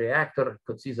core of the reactor. You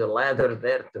could see the ladder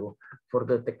there for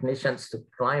the technicians to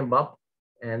climb up.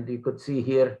 And you could see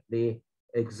here the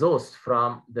exhaust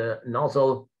from the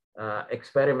nozzle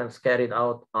experiments carried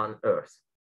out on Earth.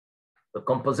 The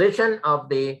composition of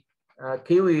the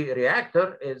Kiwi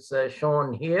reactor is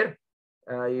shown here.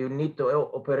 You need to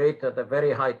operate at a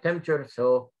very high temperature.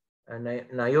 So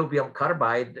niobium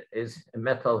carbide is a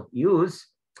metal use.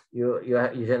 You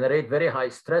generate very high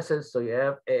stresses. So you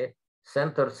have a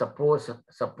center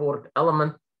support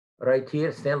element right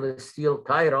here, stainless steel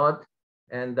tie rod.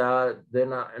 And the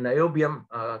niobium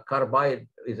carbide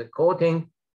is a coating.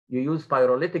 You use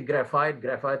pyrolytic graphite.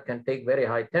 Graphite can take very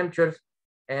high temperatures.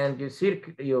 And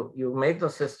you make the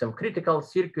system critical,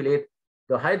 circulate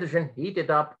the hydrogen, heat it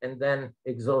up, and then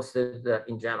exhaust it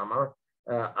in general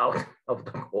out of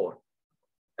the core.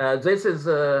 This is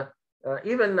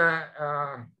even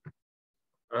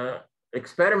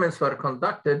experiments were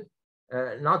conducted,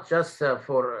 not just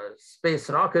for space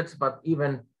rockets, but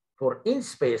even for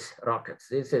in-space rockets.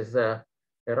 This is a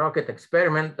rocket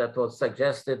experiment that was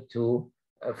suggested to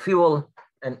fuel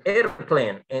an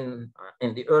airplane in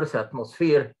the Earth's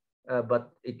atmosphere,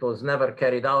 but it was never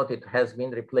carried out. It has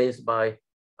been replaced by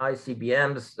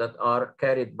ICBMs that are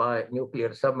carried by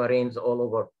nuclear submarines all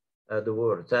over the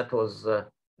world. That was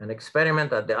an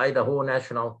experiment at the Idaho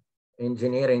National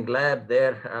Engineering Lab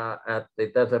there at the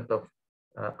desert of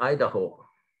Idaho.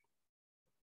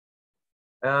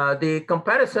 The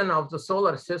comparison of the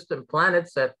solar system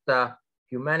planets that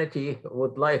humanity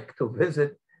would like to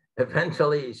visit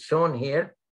eventually is shown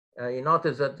here. You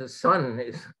notice that the sun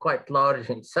is quite large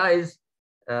in size.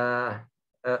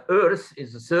 Earth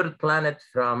is the third planet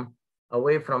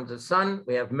away from the sun.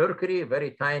 We have Mercury, a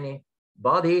very tiny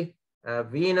body,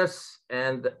 Venus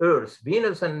and Earth.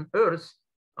 Venus and Earth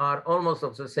are almost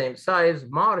of the same size.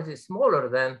 Mars is smaller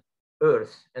than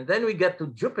Earth. And then we get to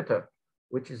Jupiter,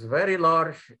 which is very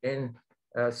large in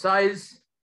size.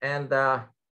 And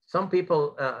some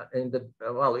people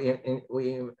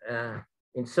we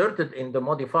inserted in the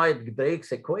modified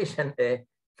Drake's equation a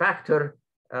factor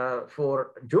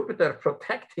for Jupiter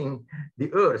protecting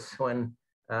the Earth when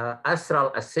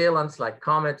astral assailants like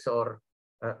comets or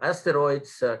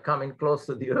asteroids coming close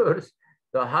to the Earth.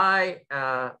 The high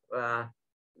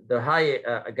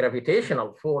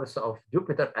gravitational force of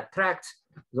Jupiter attracts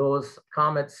those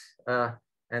comets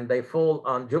and they fall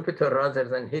on Jupiter rather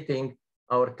than hitting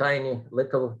our tiny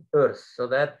little Earth. So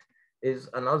that is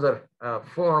another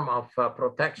form of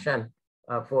protection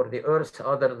for the Earth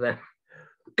other than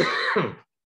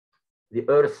the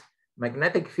Earth's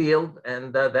magnetic field.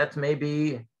 And that may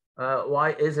be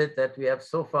why is it that we have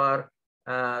so far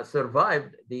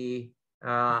survived the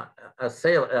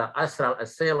astral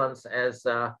assailants as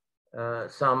a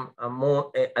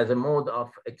mode of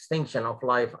extinction of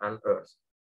life on Earth.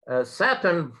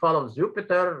 Saturn follows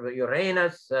Jupiter,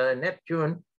 Uranus,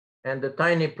 Neptune, and the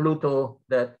tiny Pluto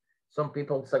that some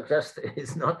people suggest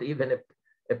is not even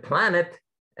a planet.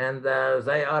 And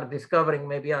they are discovering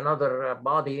maybe another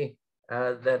body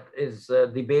that is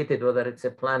debated whether it's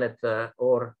a planet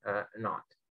or not.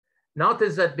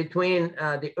 Notice that between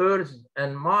the Earth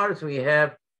and Mars, we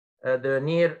have the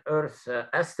near-Earth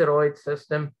asteroid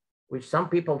system, which some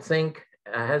people think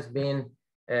has been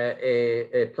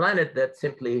a planet that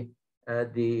simply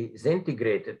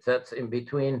disintegrated. That's in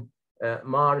between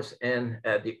Mars and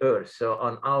the Earth. So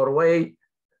on our way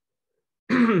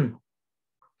to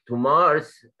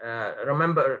Mars,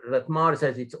 remember that Mars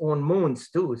has its own moons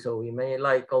too. So we may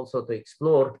like also to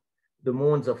explore the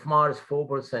moons of Mars,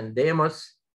 Phobos and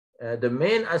Deimos. The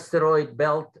main asteroid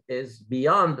belt is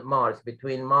beyond Mars,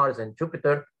 between Mars and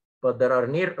Jupiter, but there are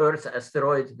near-Earth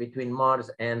asteroids between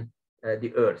Mars and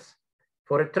the Earth.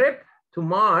 For a trip to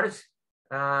Mars,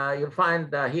 you'll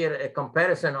find here a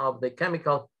comparison of the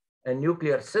chemical and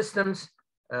nuclear systems.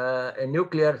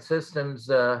 Nuclear systems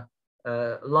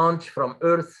launch from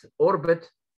Earth orbit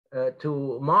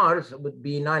to Mars would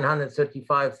be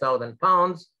 935,000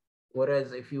 pounds,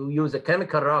 whereas if you use a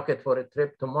chemical rocket for a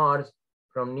trip to Mars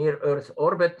from near Earth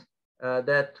orbit,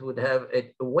 that would have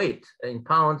a weight in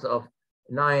pounds of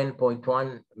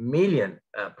 9.1 million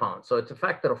pounds. So it's a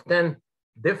factor of 10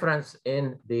 difference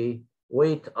in the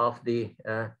weight of the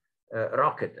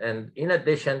rocket, and in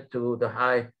addition to the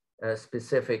high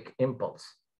specific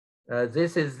impulse.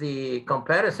 This is the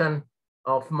comparison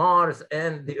of Mars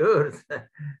and the Earth.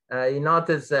 You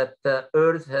notice that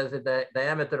Earth has a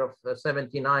diameter of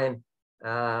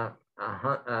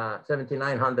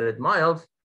 7,900 miles.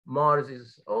 Mars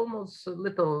is almost a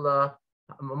little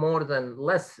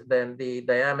less than the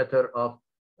diameter of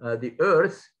the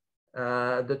Earth.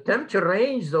 The temperature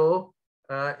range, though,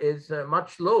 is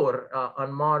much lower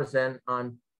on Mars than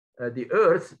on the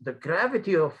Earth. The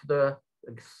gravity of the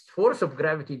force of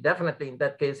gravity, definitely in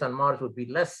that case on Mars, would be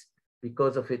less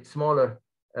because of its smaller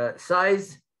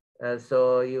size.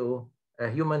 So a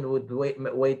human would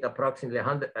weight approximately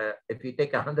 100, if you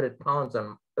take 100 pounds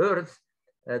on Earth,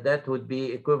 that would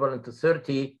be equivalent to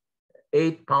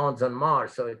 38 pounds on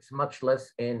Mars. So it's much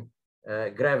less in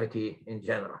gravity in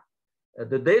general.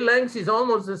 The day length is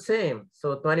almost the same.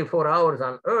 So 24 hours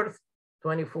on Earth,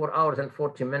 24 hours and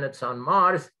 40 minutes on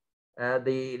Mars.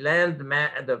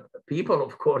 The people,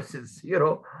 of course, is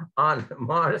 0 on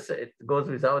Mars. It goes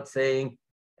without saying.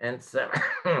 And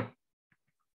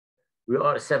we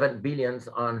are 7 billions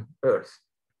on Earth.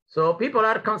 So people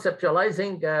are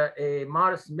conceptualizing a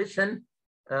Mars mission.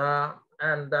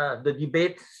 And the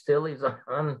debate still is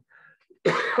on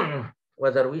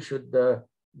whether we should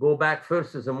go back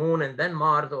first to the moon and then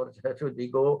Mars, or should we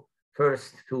go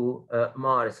first to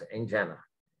Mars in general.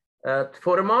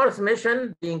 For a Mars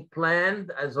mission being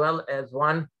planned, as well as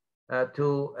one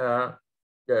to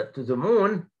the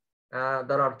moon,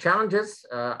 there are challenges.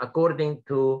 According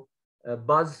to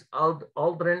Buzz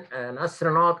Aldrin, an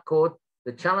astronaut, quote,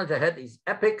 "The challenge ahead is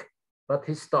epic, but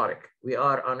historic. We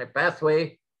are on a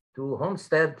pathway to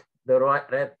homestead the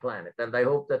red planet." And I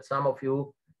hope that some of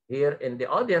you here in the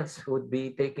audience would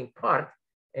be taking part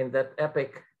in that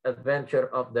epic adventure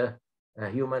of the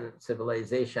human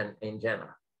civilization in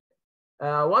general.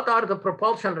 What are the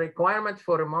propulsion requirements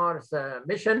for a Mars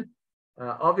mission?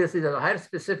 Obviously, the higher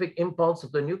specific impulse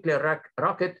of the nuclear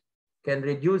rocket can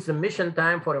reduce the mission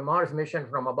time for a Mars mission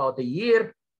from about a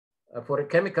year for a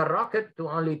chemical rocket to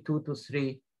only 2 to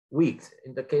 3 weeks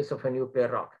in the case of a nuclear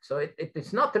rocket. So it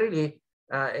is not really,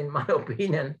 in my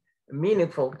opinion,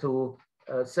 meaningful to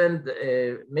send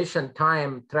a mission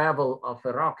time travel of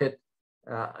a rocket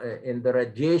in the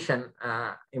radiation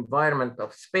environment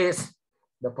of space.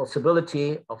 The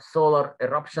possibility of solar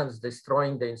eruptions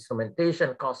destroying the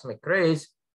instrumentation, cosmic rays,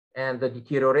 and the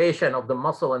deterioration of the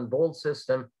muscle and bone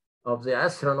system of the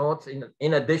astronauts,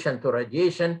 in addition to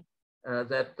radiation,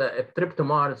 that a trip to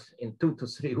Mars in 2 to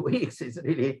 3 weeks is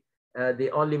really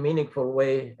the only meaningful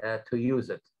way to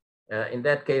use it. In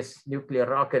that case, nuclear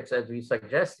rockets, as we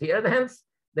suggest here, hence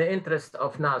the interest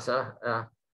of NASA.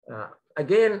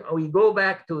 Again, we go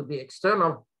back to the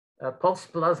external pulse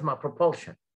plasma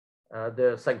propulsion.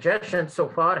 The suggestion so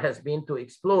far has been to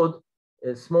explode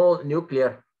small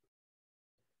nuclear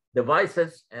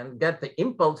devices and get the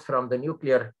impulse from the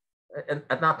nuclear, an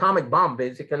atomic bomb,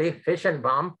 basically, fission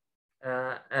bomb,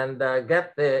 and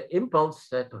get the impulse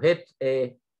to hit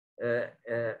a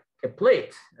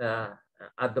plate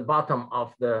at the bottom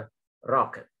of the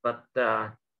rocket. But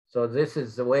so this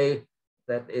is the way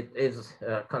that it is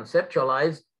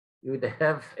conceptualized. You would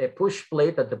have a push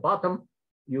plate at the bottom.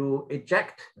 You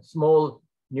eject small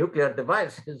nuclear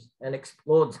devices and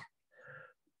explodes.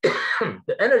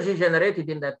 The energy generated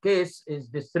in that case is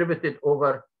distributed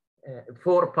over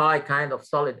 4 pi kind of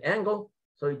solid angle.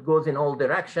 So it goes in all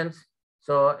directions.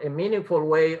 So a meaningful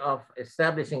way of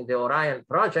establishing the Orion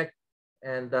project.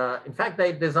 And in fact,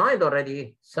 they designed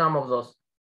already some of those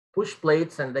push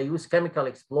plates, and they use chemical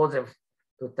explosives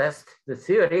to test the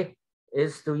theory,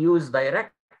 is to use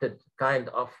directed kind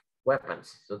of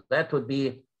weapons. So that would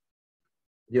be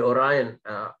the Orion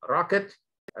rocket.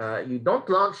 You don't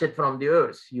launch it from the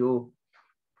Earth. You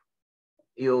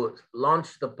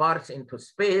launch the parts into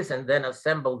space and then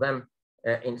assemble them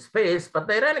in space. But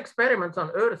they ran experiments on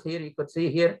Earth here. You could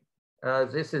see here,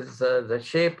 this is the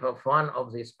shape of one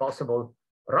of these possible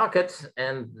rockets.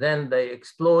 And then they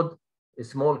explode a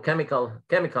small chemical,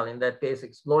 in that case,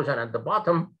 explosion at the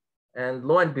bottom. And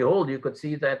lo and behold, you could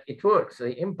see that it works.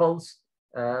 The impulse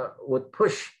would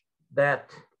push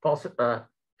that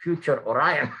future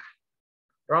Orion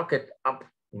rocket up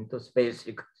into space.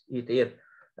 You could see it here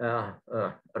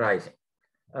rising.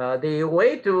 The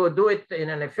way to do it in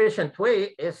an efficient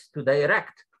way is to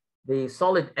direct the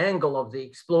solid angle of the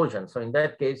explosion. So in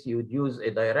that case, you would use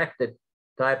a directed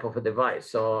type of a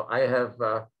device. So I have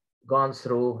gone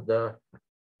through the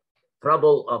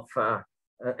trouble of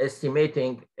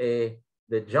estimating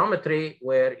the geometry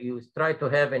where you try to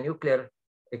have a nuclear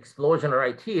explosion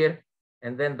right here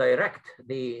and then direct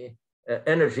the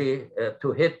energy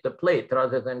to hit the plate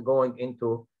rather than going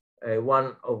into a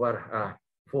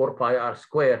 1/4 pi r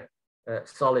square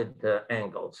solid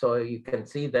angle. So you can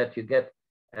see that you get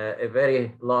a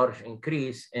very large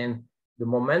increase in the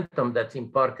momentum that's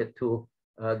imparted to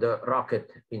the rocket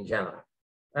in general.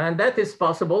 And that is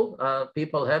possible.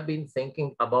 People have been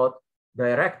thinking about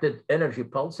directed energy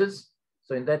pulses.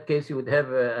 So in that case, you would have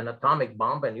an atomic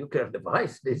bomb, a nuclear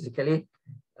device, basically,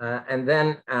 and then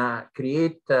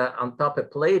create on top a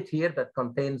plate here that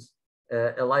contains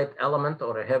a light element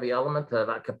or a heavy element,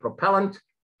 like a propellant.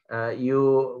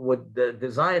 You would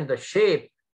design the shape.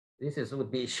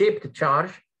 Would be shaped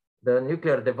charge, the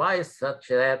nuclear device, such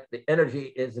that the energy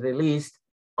is released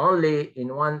only in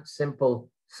one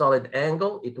simple solid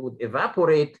angle. It would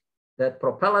evaporate that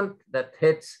propellant that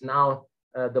hits now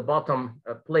the bottom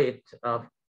plate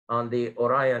on the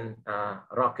Orion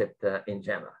rocket in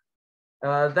general.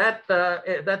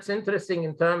 That's interesting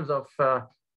in terms of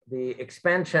the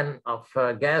expansion of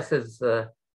gases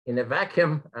in a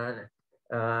vacuum.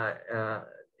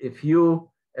 If you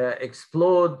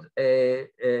explode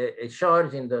a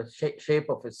charge in the shape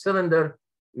of a cylinder,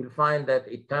 you'll find that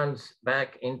it turns back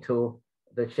into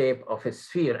the shape of a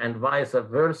sphere and vice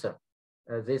versa.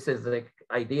 This is the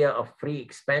idea of free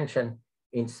expansion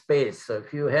in space. So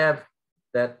if you have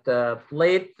that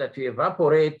plate that you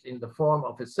evaporate in the form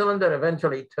of a cylinder,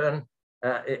 eventually turn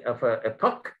of a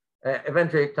puck,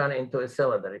 eventually turn into a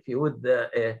cylinder. If you would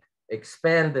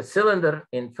expand the cylinder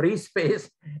in free space,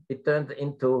 it turns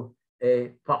into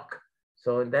a puck.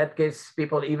 So in that case,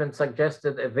 people even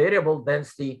suggested a variable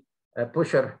density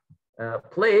pusher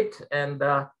plate, and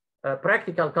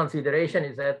practical consideration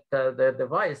is that the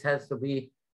device has to be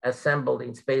assembled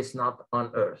in space, not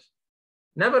on Earth.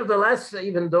 Nevertheless,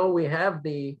 even though we have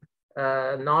the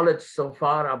knowledge so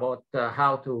far about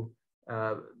how to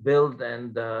build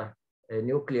a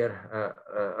nuclear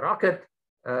rocket,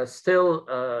 Still,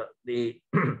 the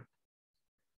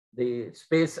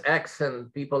SpaceX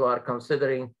and people are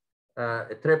considering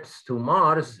trips to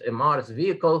Mars, a Mars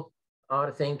vehicle,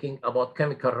 are thinking about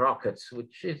chemical rockets,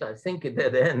 which is, I think, a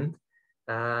dead end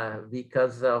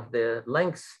because of the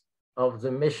length of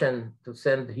the mission to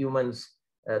send humans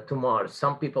to Mars.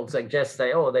 Some people suggest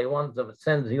that, oh, they want to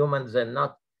send humans and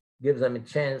not give them a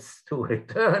chance to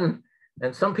return.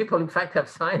 And some people, in fact, have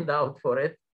signed out for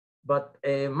it. But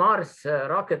a Mars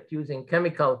rocket using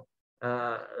chemical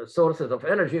sources of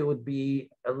energy would be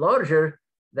larger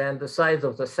than the size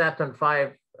of the Saturn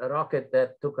V rocket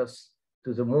that took us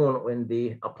to the moon in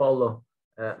the Apollo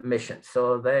mission.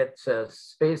 So that's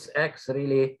SpaceX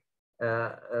really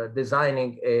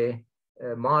designing a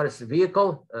Mars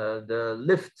vehicle. The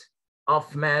lift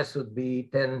off mass would be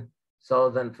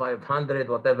 10,500,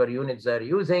 whatever units they're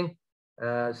using.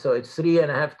 So it's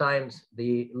 3.5 times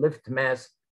the lift mass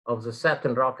of the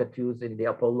Saturn rocket used in the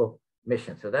Apollo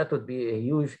mission. So that would be a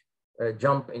huge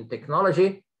jump in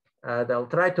technology. They'll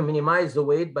try to minimize the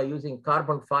weight by using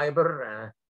carbon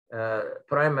fiber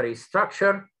primary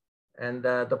structure. And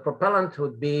the propellant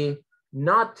would be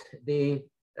not the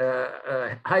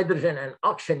hydrogen and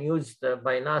oxygen used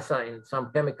by NASA in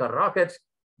some chemical rockets,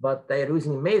 but they're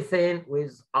using methane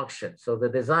with oxygen. So the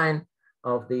design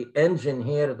of the engine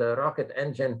here, the rocket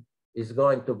engine, is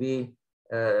going to be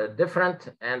different.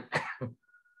 And,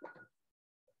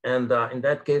 in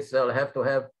that case, they'll have to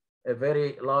have a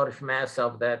very large mass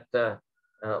of that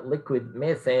liquid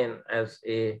methane as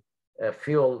a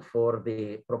fuel for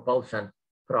the propulsion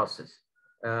process.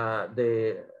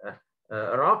 The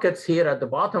rockets here at the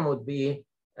bottom would be,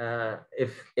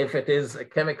 if it is a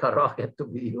chemical rocket to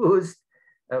be used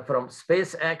from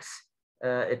SpaceX,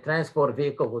 a transport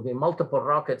vehicle would be multiple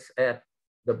rockets at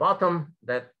the bottom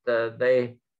that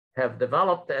they have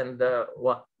developed. And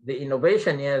what the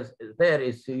innovation is there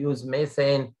is to use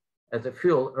methane as a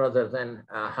fuel rather than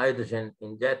hydrogen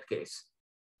in that case.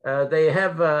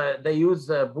 They use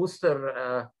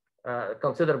booster,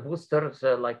 consider boosters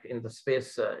like in the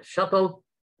space shuttle.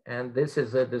 And this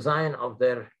is a design of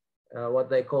their, what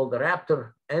they call the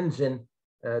Raptor engine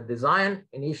design.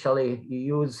 Initially, you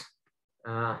use,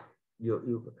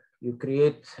 you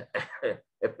create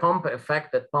a pump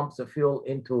effect that pumps the fuel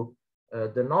into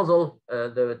the nozzle.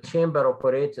 The chamber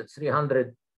operates at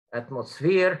 300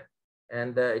 atmosphere,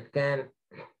 and it can,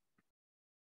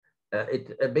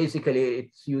 basically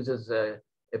it uses a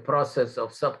process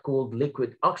of subcooled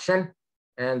liquid oxygen,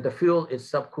 and the fuel is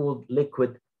subcooled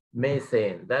liquid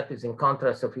methane. That is in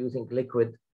contrast of using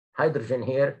liquid hydrogen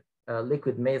here.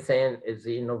 Liquid methane is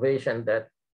the innovation that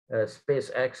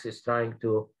SpaceX is trying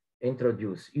to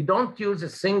introduce. You don't use a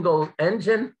single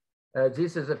engine.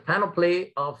 This is a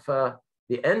panoply of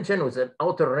the engine with an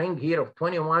outer ring here of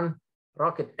 21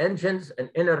 rocket engines, an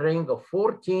inner ring of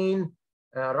 14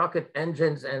 rocket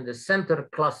engines, and the center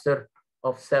cluster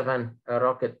of 7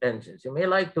 rocket engines. You may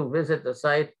like to visit the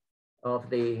site of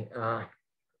the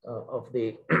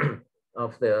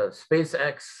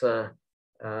SpaceX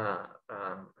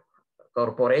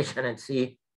corporation and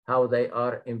see how they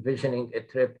are envisioning a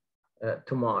trip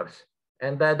to Mars.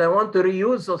 And they want to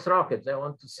reuse those rockets. They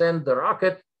want to send the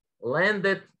rocket, land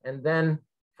it, and then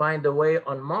find a way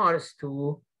on Mars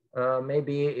to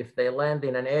maybe if they land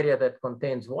in an area that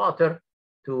contains water,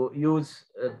 to use,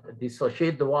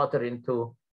 dissociate the water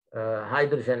into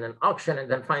hydrogen and oxygen, and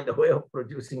then find a way of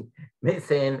producing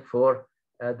methane for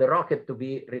the rocket to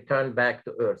be returned back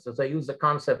to Earth. So they use the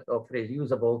concept of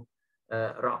reusable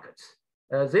rockets.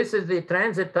 This is the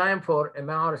transit time for a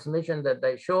Mars mission that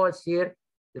they show us here,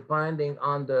 depending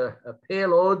on the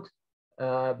payload.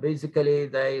 Basically,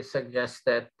 they suggest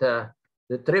that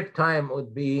the trip time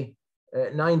would be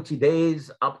 90 days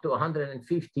up to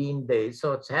 115 days.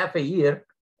 So it's half a year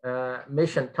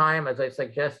mission time. As I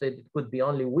suggested, it could be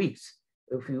only weeks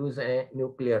if you use a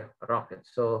nuclear rocket.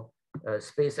 So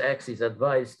SpaceX is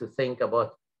advised to think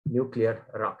about nuclear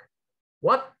rocket.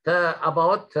 What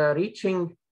about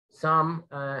reaching some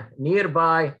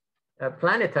nearby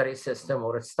planetary system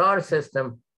or a star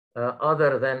system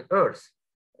other than Earth?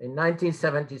 In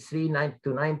 1973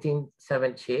 to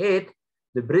 1978,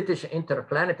 the British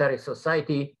Interplanetary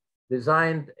Society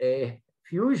designed a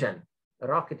fusion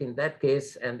rocket in that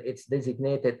case, and it's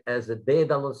designated as the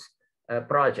Daedalus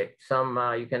project.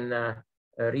 You can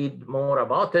read more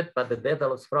about it, but the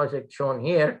Daedalus project shown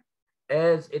here,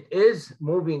 as it is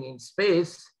moving in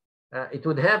space, it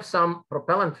would have some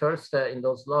propellant first in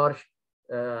those large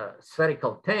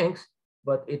spherical tanks,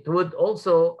 but it would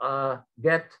also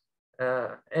get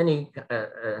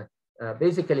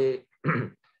basically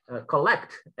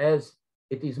collect as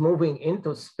it is moving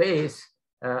into space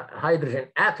hydrogen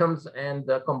atoms and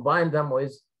combine them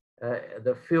with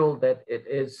the fuel that it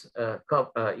is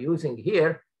using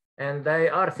here. And they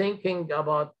are thinking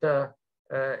about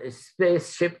a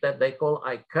spaceship that they call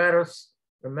Icarus.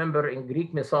 Remember, in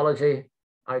Greek mythology,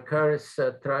 Icarus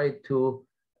tried to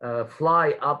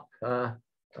fly up,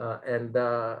 and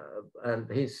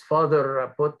his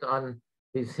father put on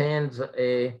his hands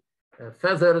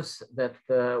feathers that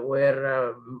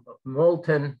were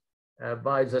molten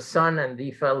by the sun, and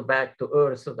he fell back to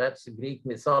earth. So that's Greek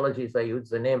mythology. They use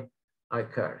the name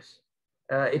Icarus.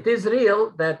 It is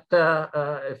real that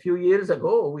a few years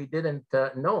ago, we didn't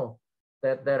know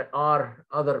that there are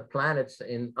other planets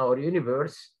in our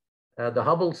universe. The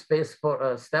Hubble Space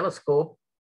Telescope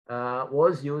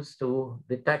was used to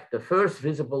detect the first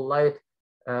visible light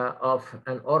of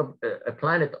a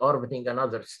planet orbiting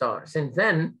another star. Since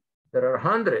then, there are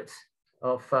hundreds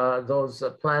of those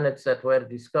planets that were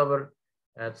discovered.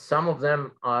 Some of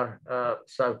them are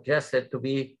suggested to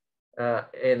be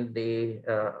in the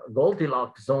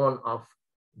Goldilocks zone of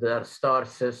the star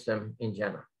system in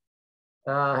general.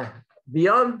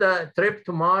 Beyond the trip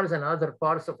to Mars and other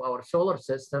parts of our solar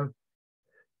system,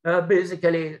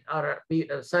 basically our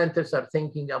scientists are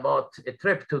thinking about a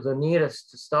trip to the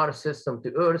nearest star system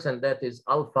to Earth, and that is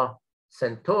Alpha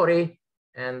Centauri.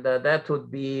 And that would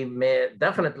be,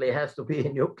 definitely has to be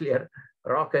a nuclear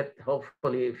rocket,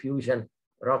 hopefully a fusion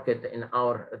rocket in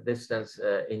our distance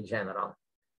in general.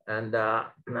 And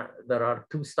there are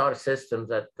 2 star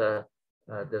systems at the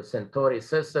Centauri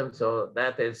system. So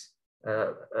that is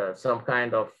some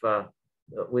kind of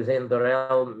within the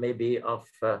realm maybe of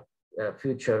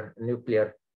future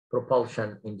nuclear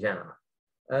propulsion in general.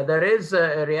 There is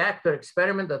a reactor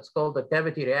experiment that's called the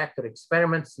Cavity Reactor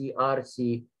Experiment,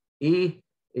 CRCE.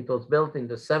 It was built in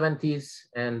the 70s,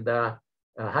 and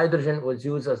hydrogen was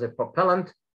used as a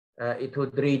propellant. It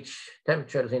would reach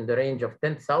temperatures in the range of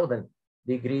 10,000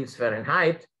 degrees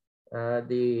Fahrenheit.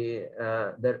 There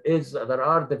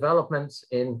are developments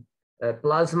in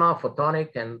plasma,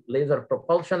 photonic, and laser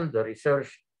propulsion. The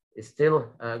research is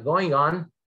still going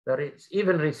on. There is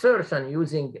even research on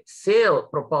using sail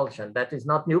propulsion. That is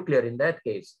not nuclear in that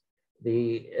case.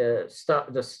 The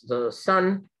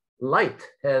sun light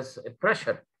has a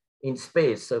pressure in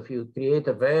space. So if you create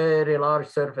a very large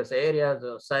surface area,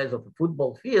 the size of a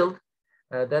football field,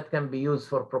 that can be used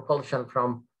for propulsion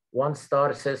from one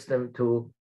star system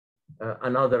to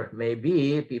another.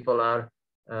 Maybe people are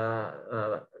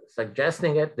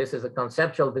suggesting it. This is a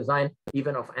conceptual design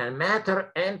even of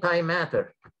matter, antimatter.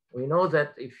 We know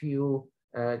that if you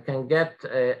can get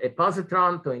a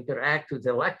positron to interact with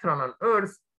the electron on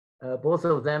Earth, both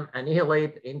of them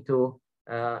annihilate into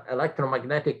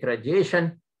electromagnetic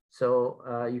radiation. So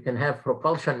you can have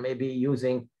propulsion maybe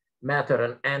using matter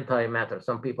and antimatter.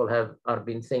 Some people are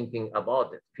been thinking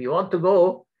about it. If you want to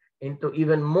go into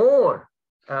even more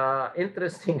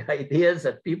interesting ideas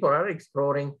that people are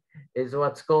exploring, is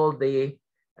what's called the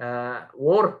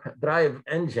warp drive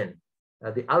engine,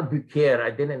 the Albuquerque.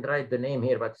 I didn't write the name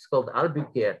here, but it's called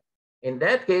Albuquerque. In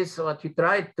that case, what you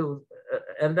try to,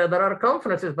 and there are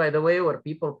conferences, by the way, where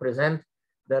people present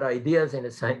their ideas in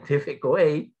a scientific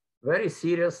way, very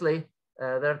seriously.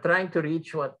 They're trying to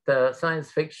reach what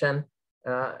science fiction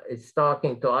is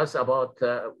talking to us about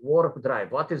warp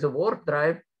drive. What is a warp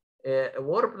drive? A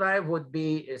warp drive would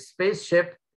be a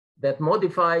spaceship that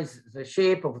modifies the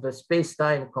shape of the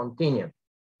space-time continuum.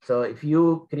 So if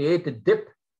you create a dip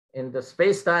in the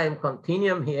space-time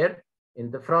continuum here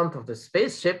in the front of the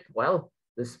spaceship, well,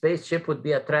 the spaceship would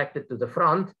be attracted to the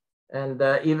front. And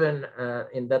even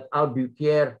in that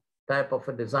Albuquerque type of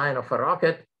a design of a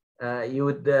rocket, you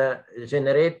would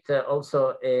generate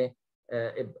also a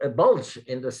bulge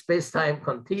in the space-time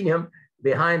continuum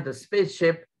behind the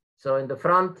spaceship. So in the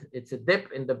front, it's a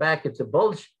dip. In the back, it's a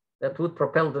bulge that would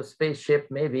propel the spaceship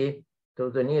maybe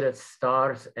to the nearest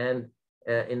stars. And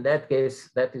in that case,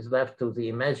 that is left to the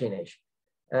imagination.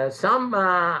 Some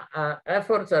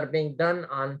efforts are being done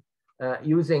on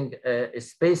using a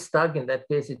space tug. In that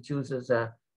case, it uses,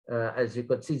 as you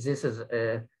could see, this is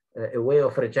a way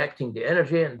of rejecting the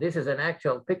energy. And this is an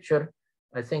actual picture.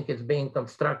 I think it's being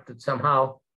constructed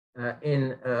somehow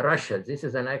in Russia. This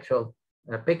is an actual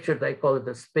picture. They call it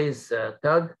the space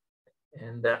tug.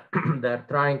 And they're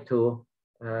trying to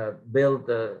build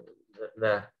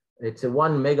it's a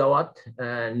 1 megawatt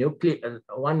nuclear,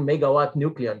 1 megawatt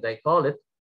nuclear, they call it.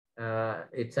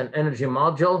 It's an energy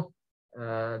module.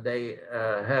 They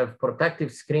have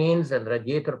protective screens and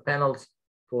radiator panels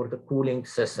for the cooling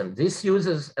system. This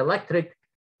uses electric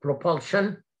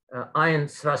propulsion, ion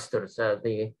thrusters.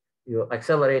 You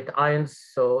accelerate ions,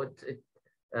 so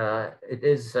it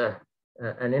is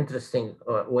an interesting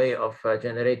way of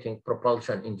generating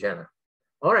propulsion in general.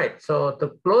 All right, so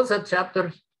to close that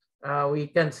chapter, we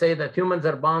can say that humans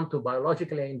are bound to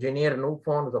biologically engineer new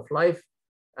forms of life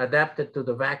adapted to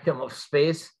the vacuum of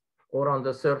space or on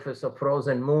the surface of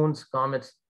frozen moons,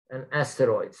 comets, and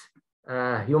asteroids.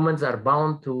 Humans are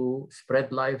bound to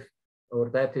spread life, or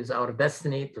that is our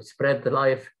destiny, to spread the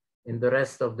life in the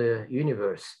rest of the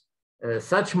universe.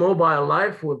 Such mobile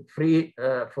life would free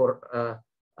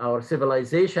our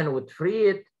civilization would free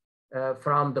it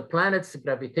from the planet's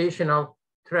gravitational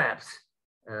traps,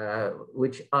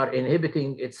 which are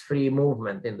inhibiting its free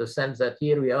movement, in the sense that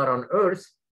here we are on Earth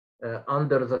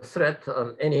under the threat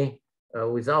on any,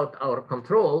 without our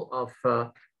control, of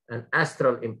an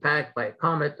astral impact by a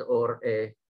comet or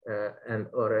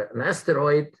an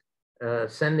asteroid,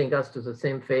 sending us to the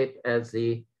same fate as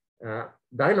the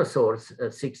dinosaurs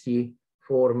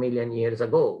 64 million years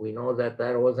ago. We know that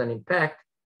there was an impact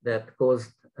that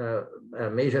caused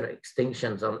major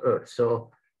extinctions on Earth.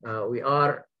 So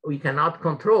we cannot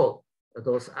control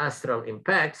those astral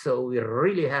impacts. So we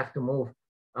really have to move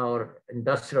our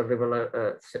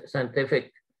industrial,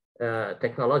 scientific,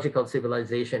 technological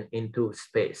civilization into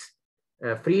space.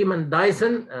 Freeman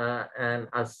Dyson, and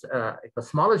as a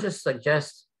cosmologist,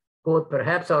 suggests, quote,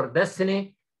 perhaps our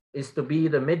destiny is to be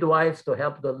the midwives to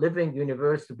help the living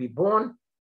universe to be born.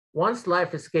 Once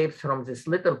life escapes from this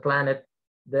little planet,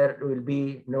 there will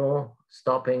be no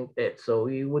stopping it. So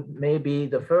we would maybe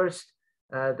the first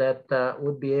that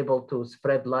would be able to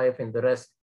spread life in the rest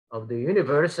of the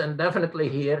universe. And definitely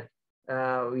here,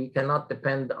 we cannot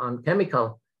depend on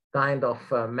chemical kind of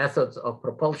methods of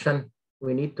propulsion.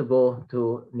 We need to go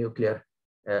to nuclear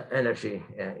energy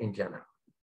in general.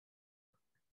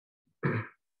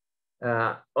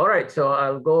 All right, so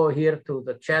I'll go here to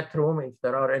the chat room. If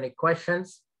there are any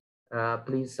questions,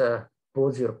 please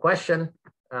pose your question.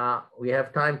 We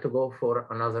have time to go for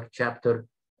another chapter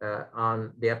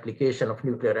on the application of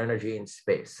nuclear energy in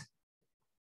space.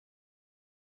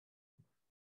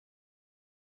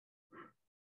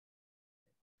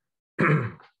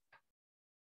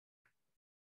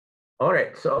 All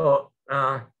right, so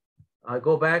I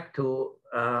go back to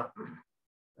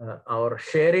our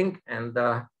sharing, and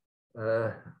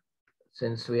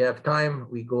since we have time,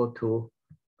 we go to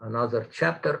another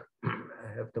chapter.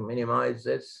 I have to minimize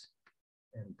this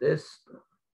and this.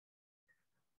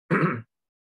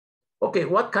 Okay,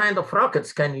 what kind of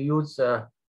rockets can you use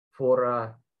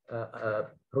for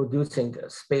producing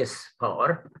space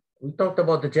power? We talked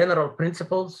about the general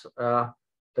principles,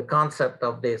 the concept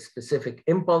of the specific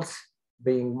impulse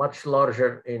being much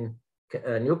larger in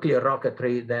nuclear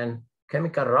rocketry than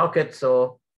chemical rockets.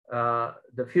 So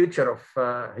the future of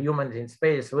humans in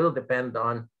space will depend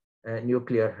on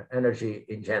nuclear energy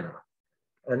in general.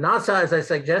 NASA, as I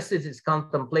suggested, is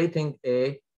contemplating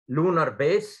a lunar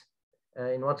base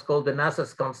in what's called the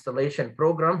NASA's Constellation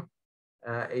program.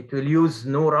 It will use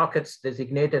new rockets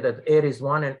designated as Ares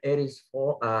 1 and Ares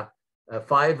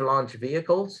 5 launch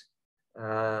vehicles.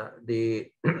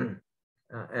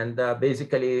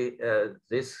 Basically,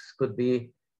 this could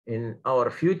be in our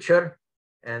future.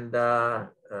 And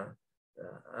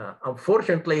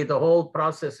unfortunately, the whole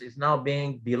process is now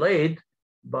being delayed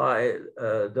by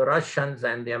the Russians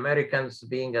and the Americans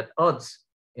being at odds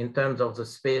in terms of the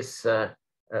space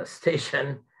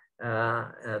station.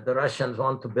 The Russians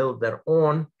want to build their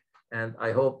own, and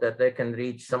I hope that they can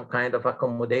reach some kind of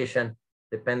accommodation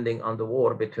depending on the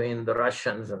war between the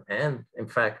Russians and, in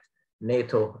fact,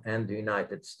 NATO and the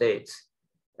United States.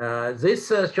 This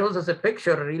shows us a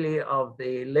picture really of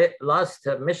the last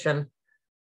mission,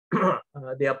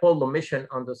 the Apollo mission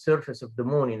on the surface of the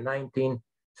moon in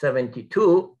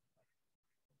 1972.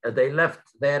 They left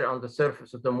there on the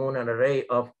surface of the moon an array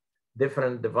of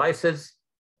different devices.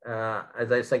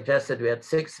 As I suggested, we had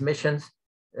 6 missions.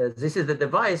 This is the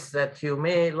device that you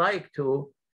may like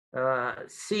to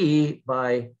see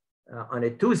by on a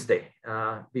Tuesday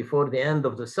before the end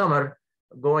of the summer,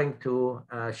 going to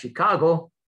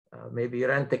Chicago. Maybe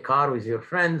rent a car with your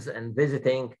friends and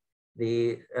visiting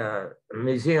the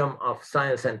Museum of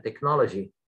Science and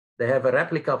Technology. They have a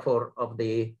replica of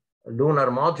the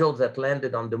lunar modules that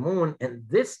landed on the moon. And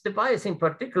this device in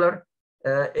particular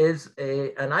is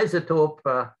an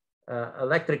isotope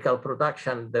electrical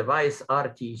production device,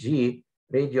 RTG,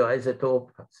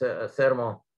 radioisotope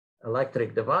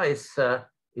thermoelectric device.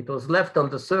 It was left on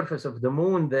the surface of the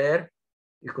moon there.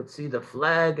 You could see the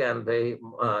flag and the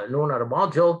lunar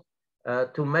module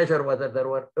to measure whether there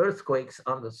were earthquakes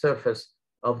on the surface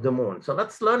of the moon. So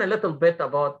let's learn a little bit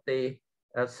about the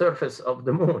surface of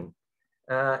the moon.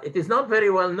 It is not very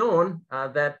well known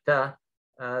that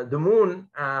the moon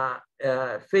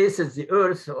faces the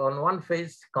Earth on one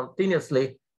face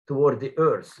continuously toward the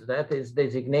Earth. That is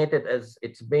designated as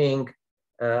it's being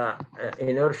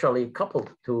inertially coupled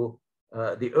to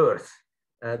the Earth.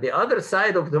 The other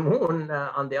side of the moon,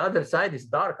 on the other side, is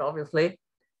dark, obviously,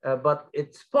 but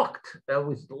it's pocked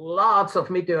with lots of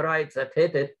meteorites that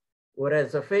hit it,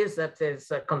 whereas the face that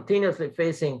is continuously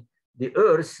facing the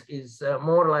Earth is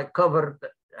more like covered,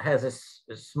 has a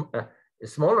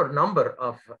smaller number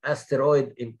of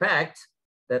asteroid impacts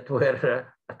that were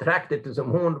attracted to the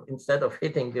moon instead of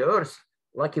hitting the Earth,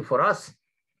 lucky for us.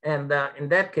 And in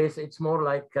that case, it's more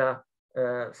like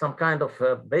some kind of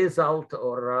basalt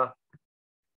or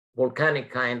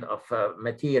volcanic kind of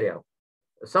material.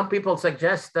 Some people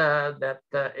suggest that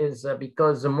is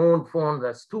because the moon formed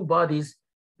as two bodies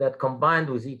that combined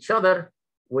with each other,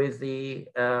 with the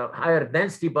higher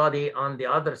density body on the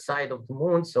other side of the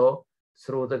moon. So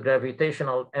through the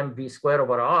gravitational mv square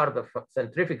over r, the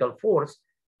centrifugal force,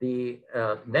 the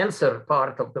denser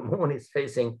part of the moon is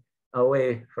facing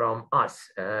away from us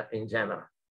in general.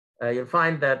 You'll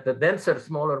find that the denser,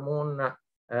 smaller moon,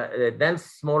 dense,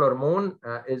 smaller moon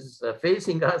is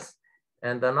facing us,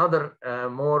 and another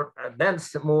more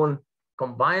dense moon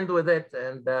combined with it,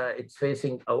 and it's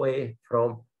facing away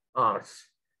from ours.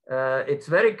 It's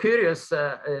very curious,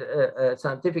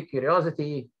 scientific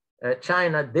curiosity.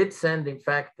 China did send, in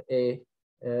fact, a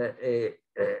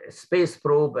space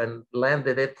probe and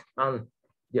landed it on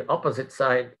the opposite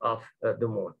side of the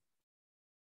moon.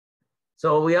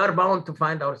 So we are bound to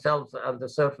find ourselves on the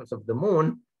surface of the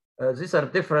moon. These are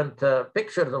different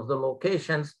pictures of the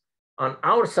locations on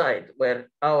our side where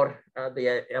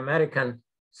the American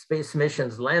space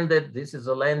missions landed. This is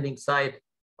a landing site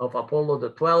of Apollo the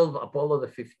 12, Apollo the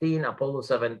 15, Apollo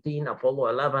 17, Apollo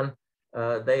 11.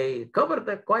 They covered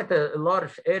quite a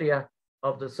large area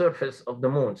of the surface of the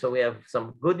moon. So we have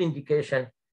some good indication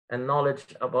and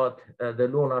knowledge about the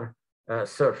lunar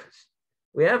surface.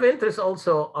 We have interest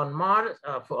also on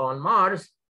Mars,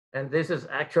 and this is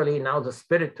actually now the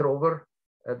Spirit rover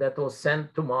that was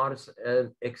sent to Mars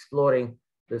exploring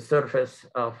the surface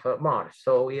of Mars.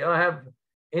 So we have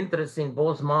interest in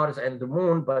both Mars and the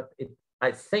moon, but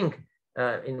I think,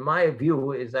 in my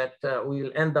view, is that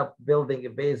we'll end up building a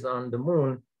base on the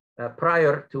moon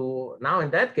prior to, now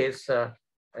in that case, a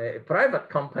private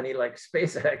company like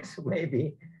SpaceX may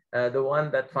be the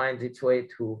one that finds its way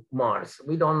to Mars.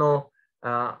 We don't know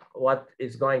what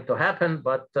is going to happen,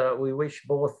 but we wish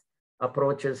both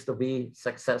approaches to be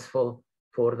successful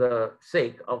for the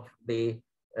sake of the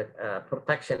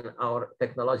protection of our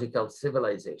technological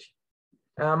civilization.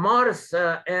 Mars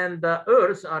and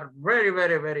Earth are very,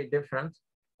 very, very different.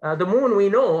 The moon, we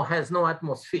know, has no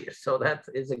atmosphere, so that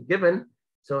is a given.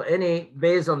 So any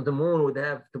base on the moon would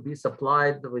have to be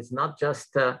supplied with not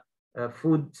just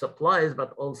food supplies,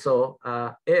 but also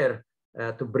air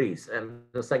to breathe. And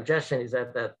the suggestion is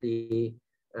that at the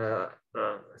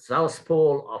south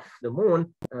pole of the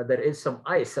moon, there is some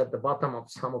ice at the bottom of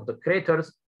some of the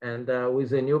craters, and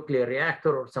with a nuclear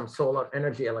reactor or some solar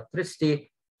energy electricity,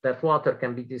 that water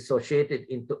can be dissociated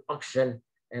into oxygen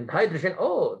and hydrogen.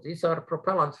 Oh, these are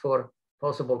propellants for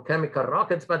possible chemical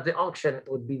rockets, but the oxygen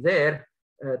would be there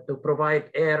to provide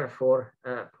air for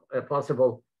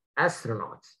possible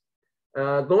astronauts.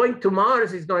 Going to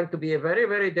Mars is going to be a very,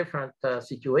 very different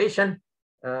situation.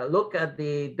 Look at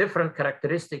the different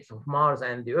characteristics of Mars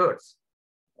and the Earth.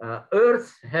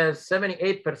 Earth has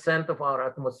 78% of our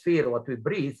atmosphere, what we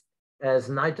breathe, as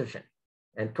nitrogen,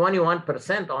 and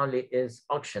 21% only is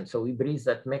oxygen. So we breathe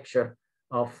that mixture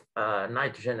of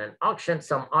nitrogen and oxygen,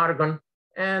 some argon,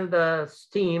 and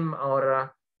steam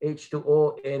or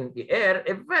H2O in the air,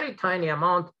 a very tiny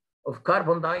amount of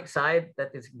carbon dioxide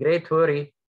that is great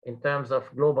worry in terms of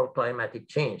global climatic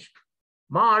change.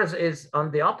 Mars is on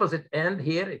the opposite end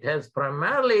here. It has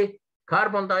primarily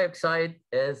carbon dioxide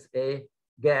as a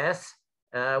gas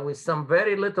with some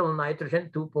very little nitrogen,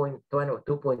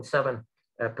 2.7%,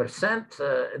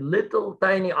 little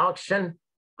tiny oxygen,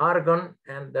 argon,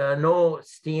 and no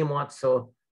steam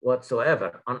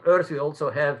whatsoever. On Earth, we also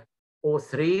have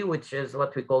O3, which is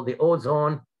what we call the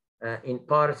ozone in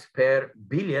parts per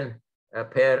billion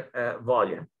per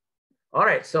volume. All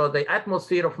right, so the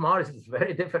atmosphere of Mars is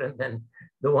very different than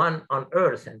the one on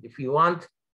Earth. And if you want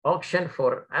oxygen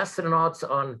for astronauts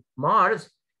on Mars,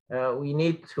 we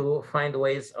need to find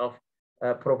ways of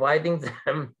providing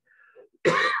them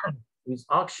with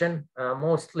oxygen,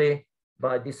 mostly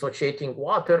by dissociating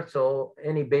water. So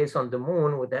any base on the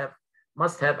moon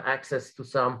must have access to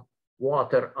some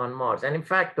water on Mars. And in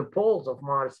fact, the poles of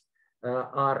Mars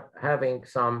are having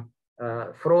some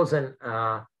frozen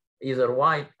either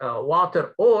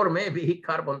water or maybe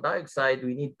carbon dioxide.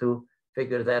 We need to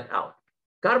figure that out.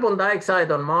 Carbon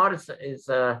dioxide on Mars is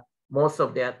most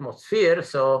of the atmosphere.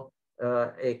 So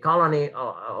a colony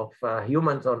of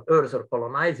humans on Earth or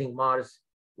colonizing Mars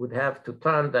would have to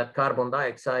turn that carbon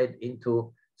dioxide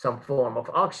into some form of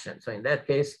oxygen. So in that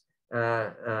case,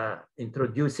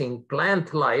 introducing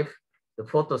plant life, the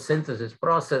photosynthesis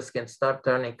process can start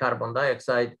turning carbon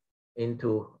dioxide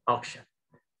into oxygen.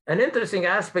 An interesting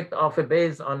aspect of a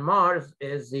base on Mars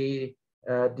is the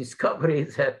discovery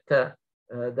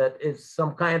that is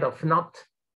some kind of not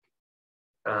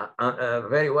a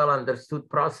very well understood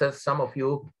process. Some of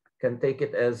you can take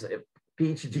it as a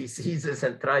PhD thesis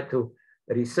and try to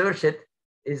research it,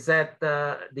 is that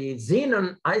the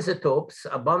xenon isotopes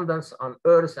abundance on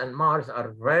Earth and Mars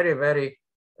are very, very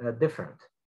different.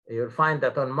 You'll find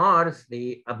that on Mars,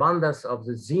 the abundance of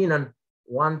the xenon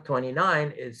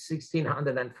 129 is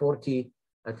 1,640,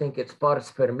 I think it's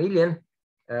parts per million,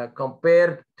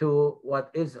 compared to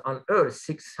what is on Earth,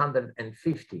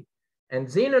 650. And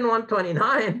xenon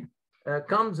 129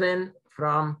 comes in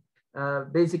from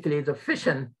basically the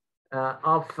fission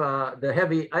of the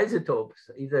heavy isotopes,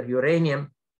 either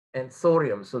uranium and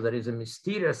thorium. So there is a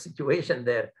mysterious situation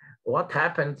there. What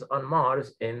happens on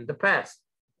Mars in the past?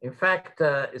 In fact,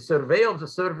 a survey of the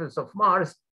surface of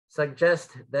Mars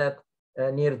suggests that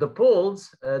near the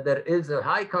poles, there is a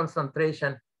high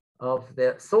concentration of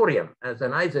the thorium as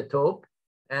an isotope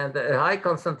and a high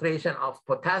concentration of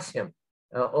potassium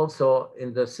also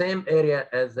in the same area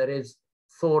as there is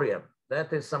thorium.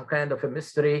 That is some kind of a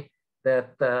mystery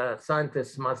that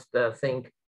scientists must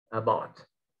think about.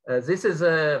 This is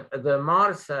the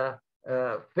Mars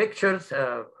pictures,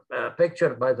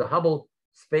 pictured by the Hubble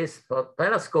Space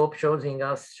Telescope showing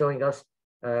us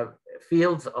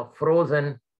fields of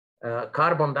frozen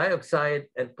carbon dioxide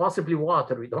and possibly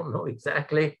water. We don't know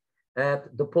exactly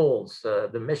at the poles.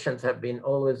 The missions have been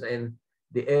always in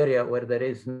the area where there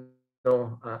is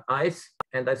no ice.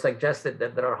 And I suggested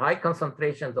that there are high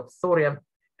concentrations of thorium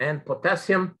and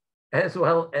potassium, as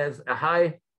well as a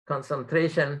high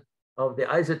concentration of the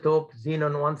isotope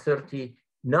xenon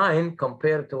 139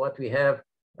 compared to what we have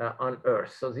on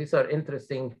Earth. So these are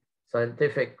interesting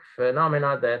scientific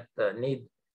phenomena that need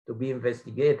to be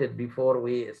investigated before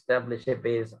we establish a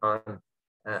base on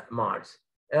Mars.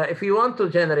 If we want to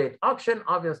generate oxygen,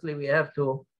 obviously we have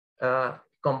to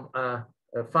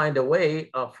find a way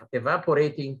of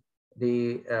evaporating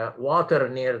the water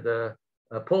near the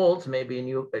poles, maybe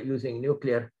using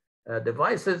nuclear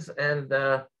devices. And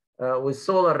with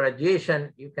solar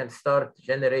radiation, you can start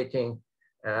generating,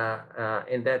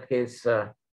 in that case,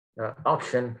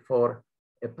 oxygen for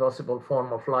a possible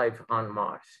form of life on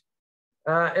Mars.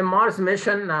 A Mars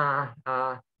mission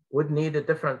would need a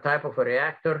different type of a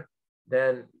reactor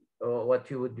than what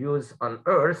you would use on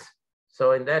Earth.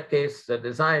 So in that case, the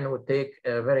design would take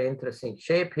a very interesting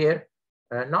shape here.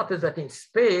 Notice that in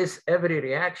space, every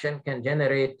reaction can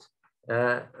generate,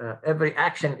 every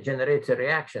action generates a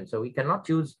reaction. So we cannot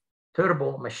use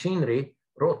turbo machinery,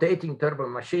 rotating turbo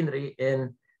machinery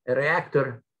in a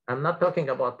reactor. I'm not talking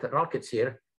about rockets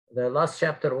here. The last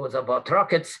chapter was about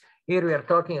rockets. Here we are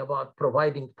talking about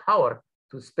providing power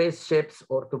to spaceships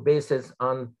or to bases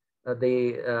on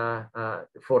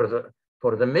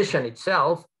for the mission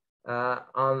itself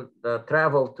on the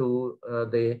travel to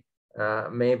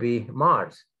maybe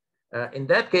Mars. In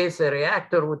that case, a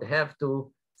reactor would have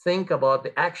to think about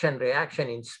the action-reaction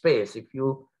in space. If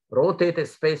you rotate a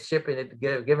spaceship in a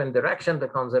given direction, the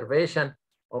conservation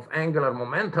of angular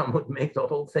momentum would make the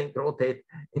whole thing rotate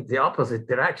in the opposite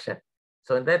direction.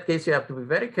 So in that case, you have to be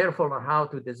very careful on how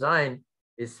to design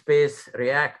a space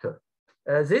reactor.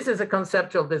 This is a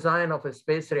conceptual design of a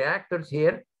space reactors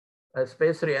here, a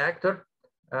space reactor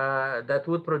that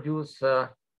would produce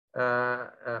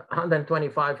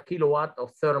 125 kilowatt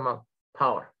of thermal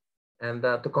power. And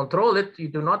to control it, you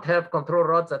do not have control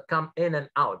rods that come in and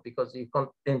out, because you can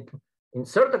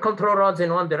insert the control rods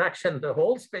in one direction, the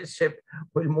whole spaceship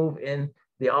will move in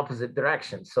the opposite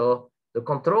direction. So the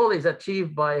control is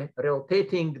achieved by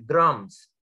rotating drums.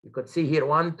 You could see here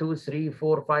 1, 2, 3,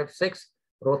 4, 5, 6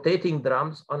 rotating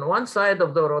drums. On one side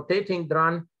of the rotating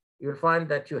drum, you'll find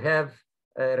that you have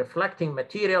reflecting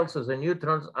material, so the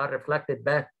neutrons are reflected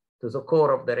back to the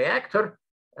core of the reactor.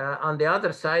 On the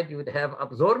other side, you would have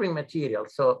absorbing material.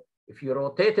 So if you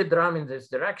rotate a drum in this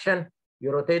direction,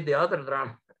 you rotate the other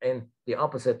drum in the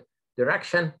opposite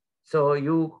direction. So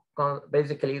you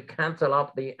basically cancel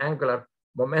out the angular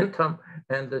momentum,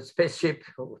 and the spaceship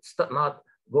would not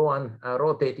go on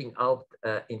rotating out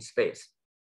in space.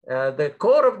 The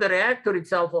core of the reactor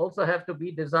itself also have to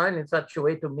be designed in such a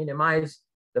way to minimize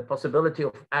the possibility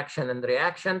of action and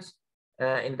reactions.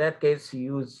 In that case,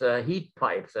 you use heat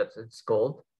pipes, as it's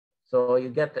called. So you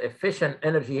get efficient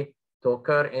energy to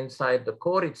occur inside the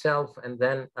core itself. And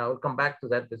then I'll come back to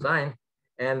that design.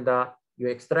 And you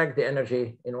extract the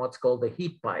energy in what's called the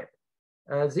heat pipe.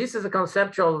 This is a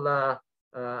conceptual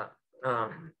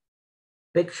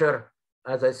picture.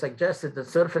 As I suggested, the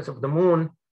surface of the moon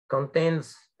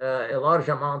contains a large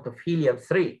amount of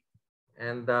helium-3.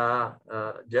 And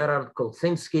Gerald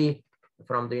Kolsinski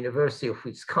from the University of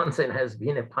Wisconsin has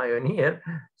been a pioneer,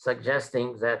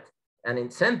 suggesting that an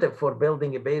incentive for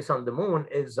building a base on the moon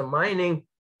is the mining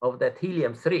of that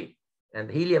helium-3. And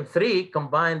helium-3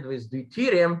 combined with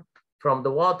deuterium from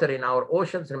the water in our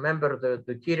oceans. Remember, the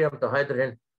deuterium to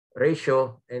hydrogen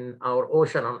ratio in our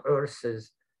ocean on Earth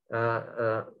is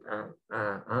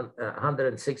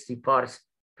 160 parts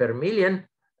per million,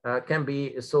 can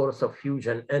be a source of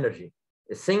fusion energy.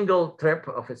 A single trip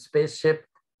of a spaceship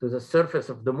to the surface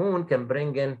of the moon can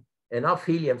bring in enough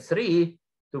helium-3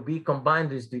 to be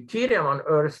combined with deuterium on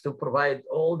Earth to provide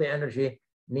all the energy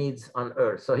needs on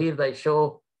Earth. So here they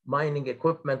show mining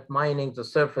equipment, mining the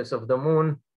surface of the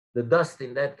moon, the dust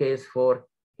in that case for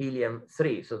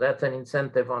helium-3. So that's an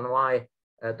incentive on why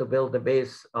to build a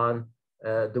base on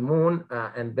the moon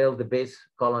and build a base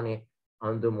colony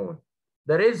on the moon.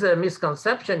 There is a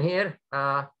misconception here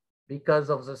because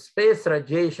of the space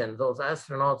radiation. Those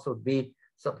astronauts would be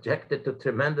subjected to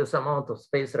tremendous amount of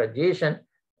space radiation.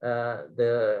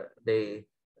 The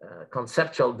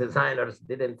conceptual designers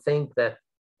didn't think that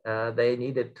they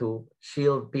needed to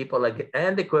shield people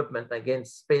and equipment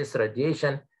against space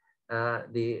radiation.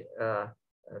 The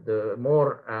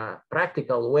more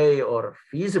practical way or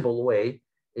feasible way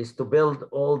is to build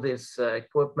all this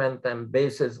equipment and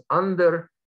bases under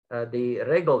the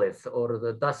regolith or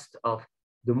the dust of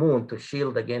the moon to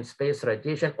shield against space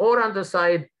radiation, or on the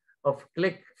side of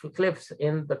cliffs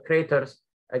in the craters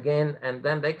again, and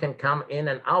then they can come in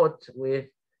and out with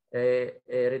a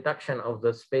reduction of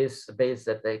the space base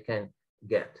that they can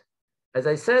get. As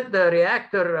I said, the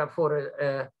reactor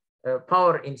for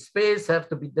power in space have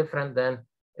to be different than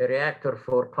a reactor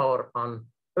for power on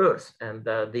Earth, and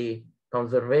the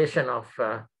conservation of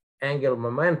angular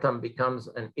momentum becomes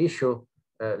an issue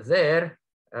there.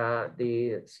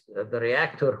 The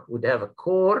reactor would have a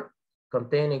core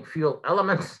containing fuel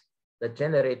elements that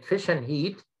generate fission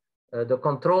heat. The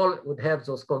control would have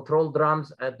those control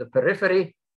drums at the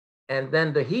periphery, and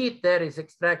then the heat there is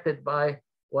extracted by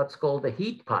what's called the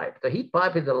heat pipe. The heat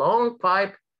pipe is a long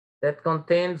pipe that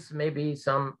contains maybe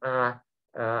some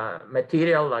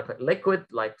material like a liquid,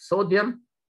 like sodium,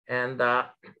 and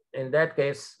in that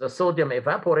case, the sodium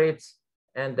evaporates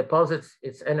and deposits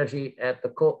its energy at the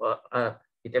core.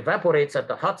 It evaporates at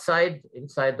the hot side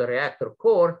inside the reactor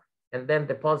core, and then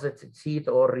deposits its heat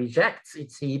or rejects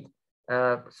its heat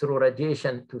through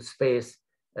radiation to space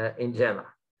in general.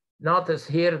 Notice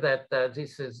here that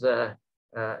this is,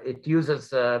 it uses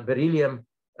beryllium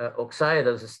oxide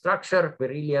as a structure.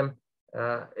 Beryllium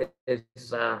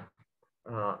is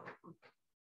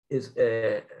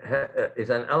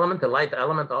an element, a light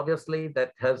element, obviously,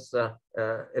 that has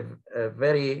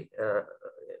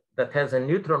that has a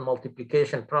neutron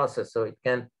multiplication process, so it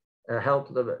can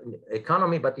help the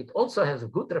economy, but it also has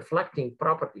good reflecting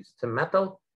properties. It's a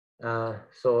metal,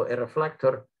 so a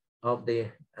reflector of the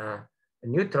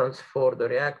neutrons for the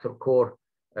reactor core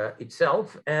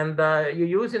itself. And you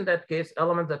use, in that case,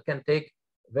 elements that can take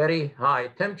very high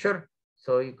temperature.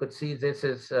 So you could see this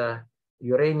is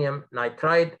uranium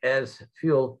nitride as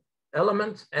fuel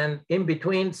elements. And in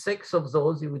between 6 of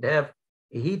those, you would have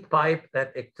a heat pipe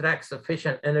that extracts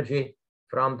sufficient energy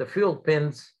from the fuel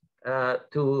pins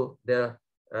to the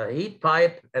heat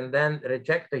pipe, and then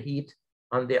reject the heat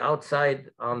on the outside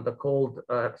on the cold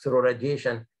through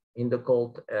radiation in the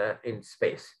cold in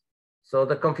space. So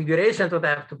the configurations would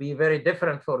have to be very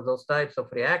different for those types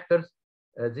of reactors.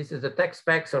 This is the tech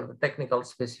specs or the technical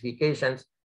specifications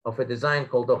of a design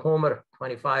called the Homer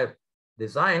 25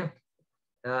 design.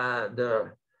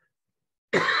 You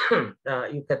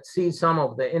can see some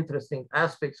of the interesting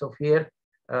aspects of here.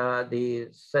 The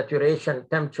saturation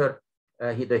temperature,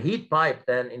 the heat pipe,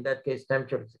 then in that case,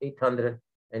 temperature is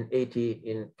 880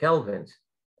 in kelvins.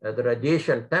 The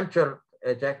radiation temperature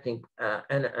ejecting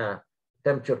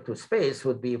temperature to space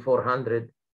would be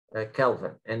 400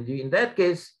 Kelvin. And in that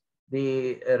case,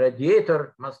 the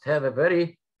radiator must have a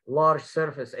very large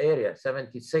surface area,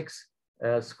 76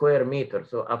 square meters.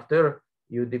 So after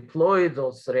you deploy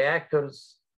those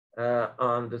reactors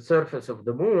on the surface of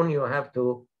the moon, you have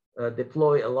to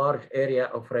deploy a large area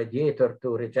of radiator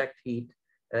to reject heat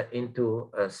into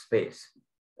space.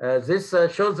 This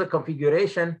shows the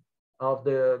configuration of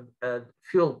the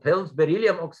fuel pills.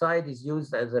 Beryllium oxide is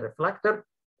used as a reflector,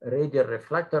 a radial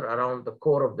reflector around the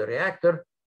core of the reactor.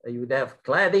 You would have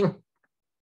cladding.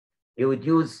 You would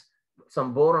use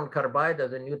some boron carbide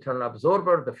as a neutron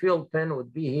absorber. The fuel pin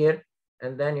would be here.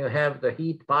 And then you have the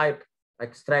heat pipe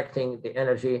extracting the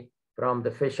energy from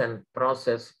the fission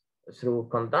process through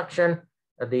conduction.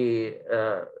 What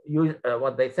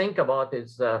they think about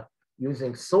is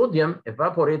using sodium,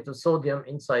 evaporated sodium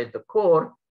inside the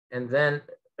core, and then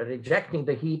rejecting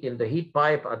the heat in the heat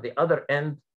pipe at the other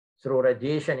end through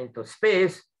radiation into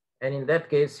space. And in that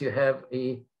case, you have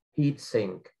a heat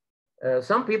sink.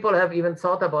 Some people have even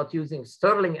thought about using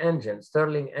Stirling engines.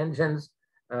 Stirling engines,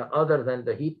 other than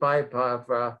the heat pipe, have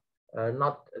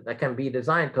that can be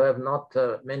designed to have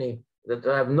that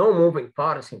have no moving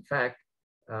parts. In fact,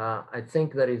 I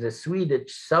think there is a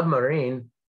Swedish submarine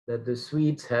that the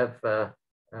Swedes have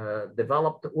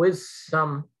developed with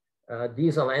some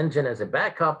diesel engine as a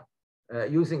backup.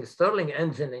 Using Stirling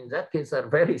engine, in that case, are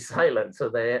very silent, so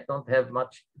they don't have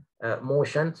much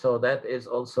motion. So that is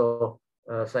also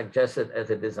suggested as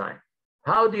a design.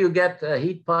 How do you get a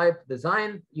heat pipe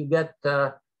designed? You get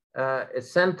a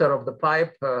center of the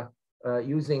pipe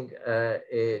using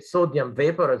a sodium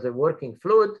vapor as a working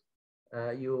fluid.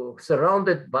 You surround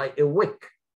it by a wick,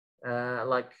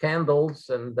 like candles,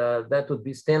 and that would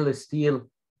be stainless steel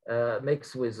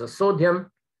mixed with the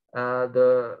sodium.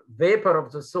 The vapor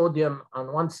of the sodium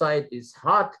on one side is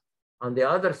hot. On the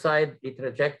other side, it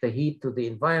rejects the heat to the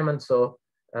environment. So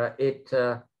it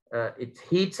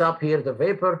heats up here, the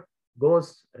vapor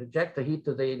goes, reject the heat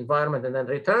to the environment, and then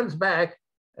returns back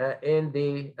in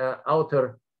the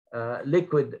outer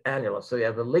liquid annulus. So you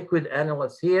have a liquid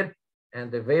annulus here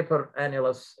and the vapor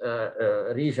annulus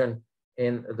region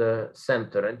in the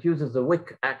center, and uses the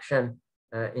wick action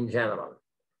in general.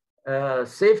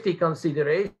 Safety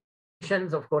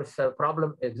considerations, of course, a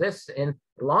problem exists in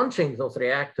launching those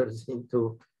reactors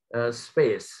into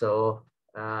space. So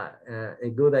a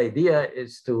good idea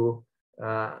is to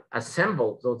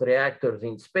assemble those reactors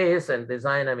in space and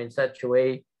design them in such a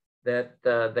way that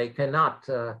they cannot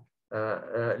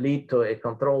lead to a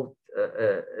controlled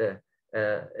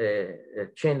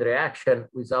chain reaction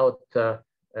without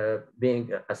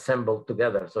being assembled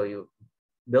together. So you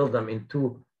build them in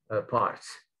two parts.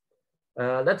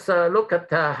 Let's look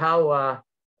at how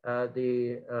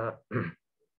the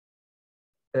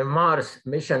Mars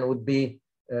mission would be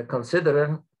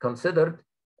considered.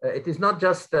 It is not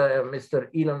just Mr.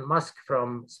 Elon Musk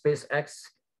from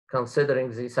SpaceX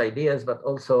considering these ideas, but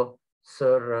also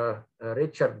Sir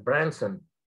Richard Branson,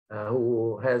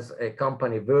 who has a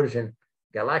company, Virgin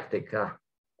Galactica,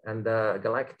 and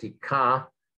Galactica,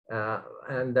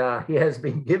 and he has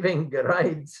been giving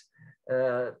rides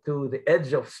to the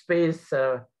edge of space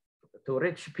to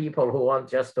rich people who want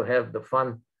just to have the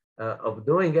fun of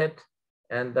doing it.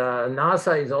 And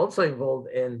NASA is also involved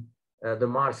in the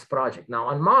Mars project. Now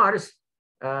on Mars,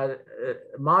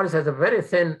 Mars has a very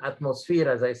thin atmosphere,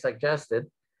 as I suggested.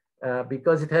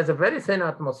 Because it has a very thin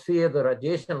atmosphere, the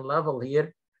radiation level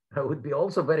here would be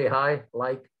also very high,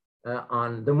 like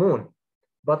on the moon.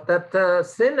 But that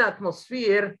thin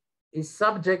atmosphere is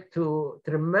subject to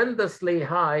tremendously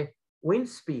high wind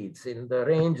speeds in the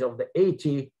range of the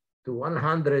 80 to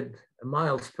 100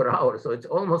 miles per hour. So it's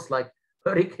almost like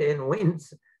hurricane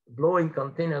winds blowing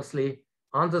continuously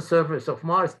on the surface of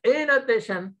Mars, in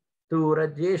addition to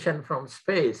radiation from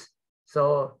space.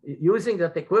 So using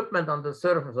that equipment on the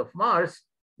surface of Mars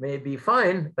may be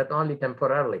fine, but only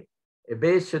temporarily. A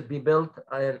base should be built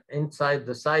inside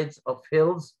the sides of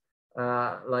hills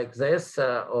like this,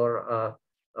 or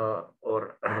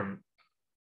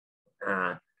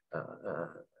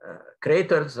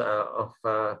craters of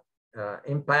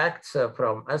impacts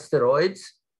from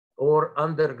asteroids, or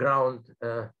underground.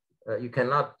 You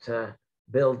cannot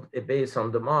build a base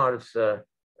on the Mars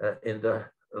in the,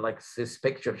 like this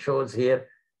picture shows here,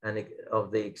 and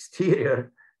of the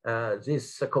exterior.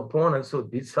 These components would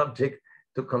be subject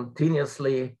to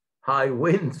continuously high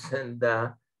winds and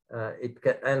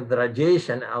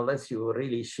radiation unless you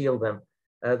really shield them.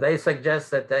 They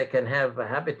suggest that they can have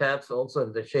habitats also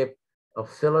in the shape of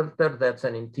cylinder. That's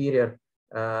an interior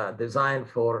design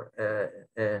for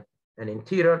an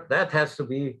interior that has to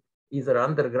be either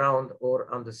underground or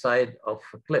on the side of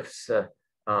cliffs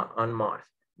on Mars.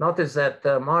 Notice that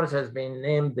Mars has been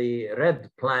named the red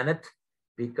planet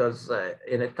because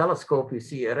in a telescope you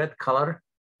see a red color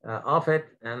of it,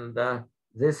 and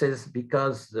this is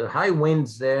because the high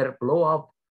winds there blow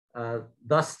up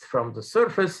dust from the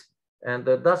surface, and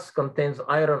the dust contains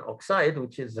iron oxide,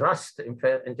 which is rust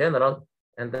in general,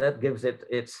 and that gives it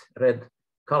its red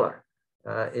color.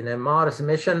 In a Mars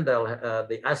mission,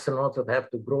 the astronauts would have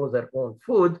to grow their own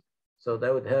food, so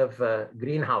they would have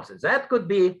greenhouses.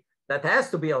 That has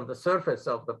to be on the surface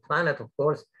of the planet, of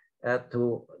course,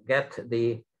 to get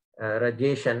the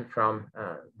radiation from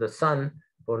the sun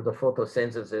for the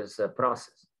photosynthesis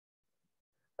process.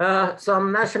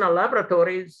 Some national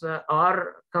laboratories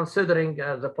are considering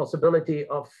the possibility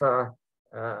of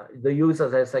the use,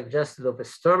 as I suggested, of a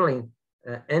Stirling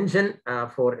engine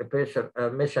for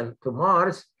a mission to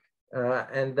Mars.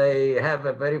 And they have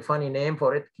a very funny name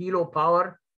for it, kilo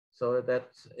power. So that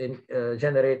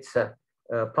generates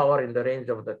power in the range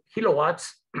of the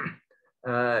kilowatts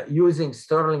using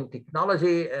Stirling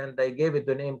technology. And they gave it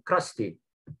the name Krusty.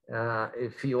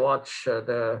 If you watch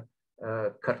the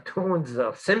cartoons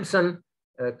of Simpson,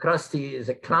 Krusty is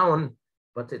a clown,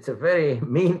 but it's a very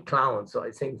mean clown. So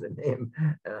I think the name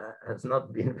has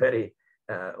not been very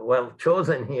well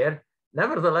chosen here.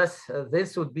 Nevertheless,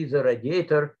 this would be the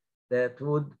radiator that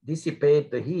would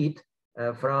dissipate the heat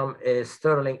from a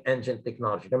Stirling engine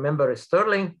technology. Remember, a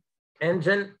Stirling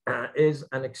engine is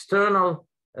an external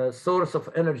source of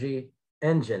energy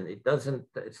engine.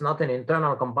 It's not an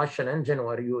internal combustion engine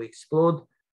where you explode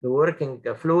the working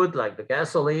fluid like the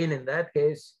gasoline in that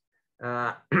case.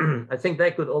 I think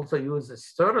they could also use a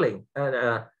Stirling,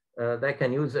 they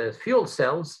can use as fuel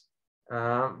cells,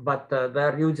 but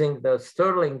they're using the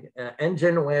Stirling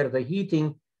engine where the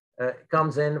heating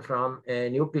comes in from a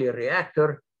nuclear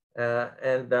reactor.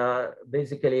 And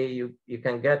basically you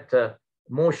can get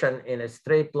motion in a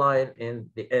straight line in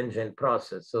the engine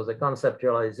process. So the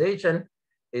conceptualization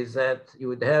is that you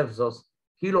would have those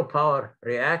kilopower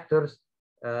reactors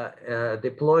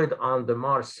deployed on the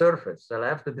Mars surface. I'll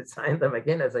have to design them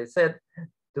again, as I said,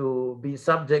 to be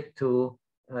subject to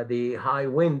the high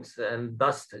winds and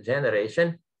dust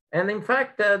generation. And in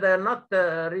fact, they're not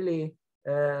really,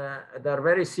 they're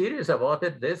very serious about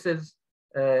it. This is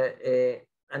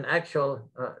an actual,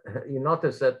 you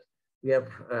notice that we have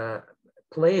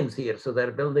planes here. So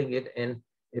they're building it in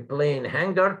a plane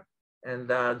hangar. And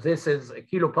this is a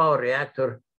kilopower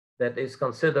reactor that is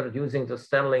considered using the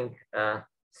Stirling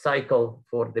cycle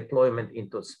for deployment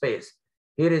into space.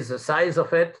 Here is the size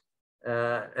of it.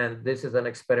 And this is an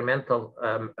experimental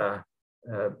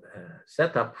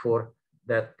setup for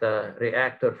that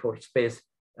reactor for space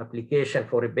application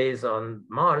for a base on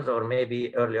Mars or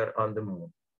maybe earlier on the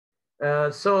moon.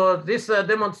 So these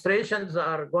demonstrations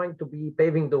are going to be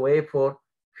paving the way for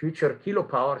future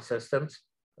kilopower systems.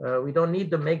 We don't need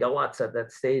the megawatts at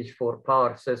that stage for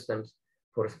power systems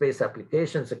for space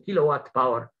applications. A kilowatt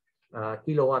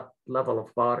level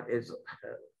of power is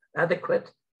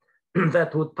adequate.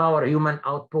 That would power human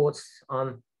outposts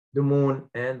on the moon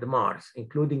and Mars,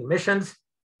 including missions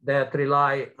that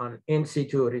rely on in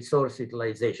situ resource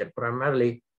utilization,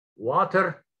 primarily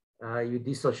water. You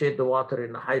dissociate the water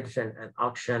in hydrogen and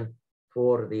oxygen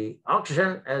for the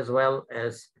oxygen, as well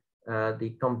as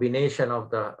the combination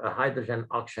of the hydrogen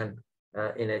oxygen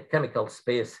in a chemical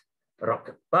space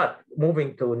rocket. But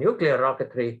moving to nuclear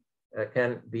rocketry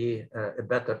can be a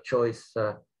better choice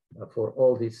for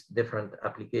all these different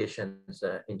applications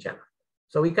in general.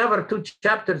 So we cover 2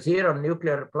 chapters here on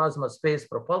nuclear plasma space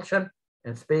propulsion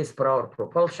and space power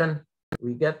propulsion.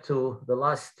 We get to the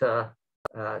last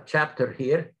chapter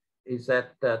here is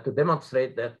that to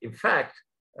demonstrate that in fact,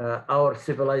 our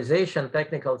civilization,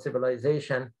 technical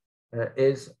civilization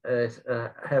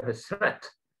have a threat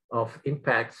of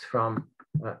impacts from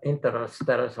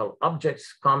interstellar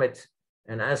objects, comets,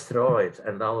 and asteroids.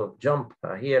 And I'll jump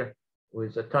here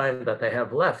with the time that I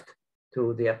have left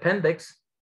to the appendix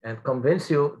and convince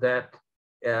you that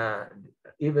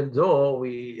even though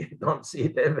we don't see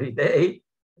it every day,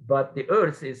 but the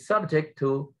Earth is subject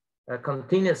to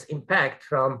continuous impact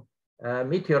from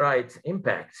meteorite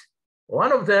impacts.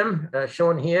 One of them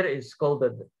shown here is called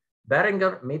the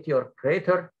Barringer meteor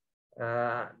crater.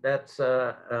 That's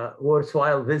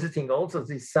worthwhile visiting also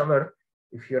this summer.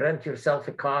 If you rent yourself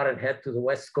a car and head to the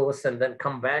West Coast and then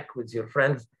come back with your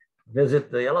friends,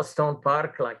 visit the Yellowstone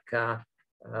Park, like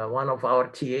one of our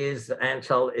TAs,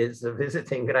 Anshul, is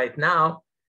visiting right now.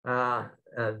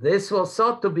 This was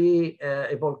thought to be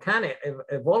a volcano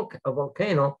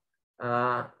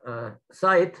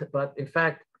site, but in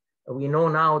fact, we know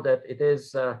now that it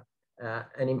is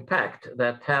an impact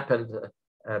that happened,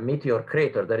 meteor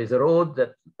crater. There is a road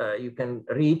that you can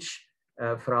reach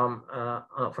from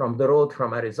the road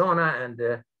from Arizona, and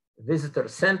the visitor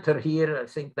center here, I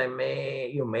think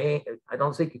I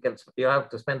don't think you have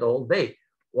to spend the whole day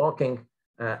walking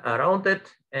around it.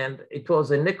 And it was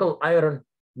a nickel iron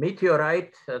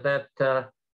meteorite that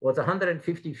was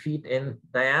 150 feet in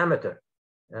diameter.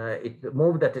 It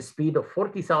moved at a speed of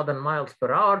 40,000 miles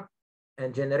per hour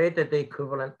and generated the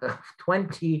equivalent of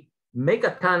 20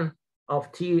 megaton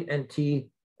of TNT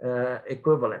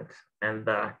equivalent. And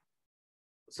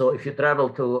so if you travel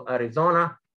to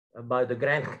Arizona by the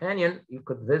Grand Canyon, you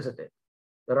could visit it.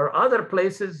 There are other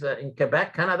places in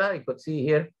Quebec, Canada. You could see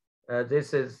here,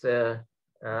 this is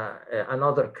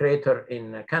another crater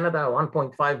in Canada,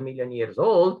 1.5 million years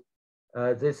old.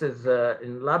 This is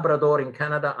in Labrador in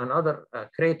Canada, another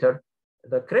crater.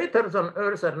 The craters on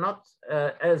Earth are not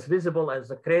as visible as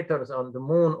the craters on the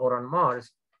moon or on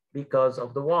Mars because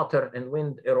of the water and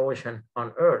wind erosion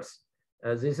on Earth.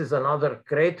 This is another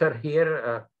crater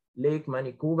here, Lake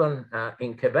Manicouagan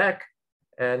in Quebec.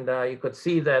 And you could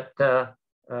see that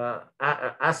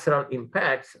astral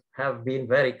impacts have been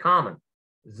very common.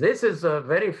 This is a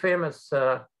very famous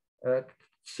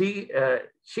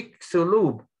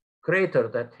Chicxulub crater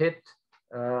that hit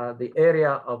the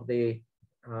area of the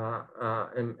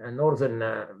in northern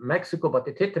Mexico, but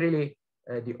it hit really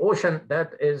the ocean.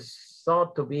 That is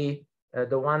thought to be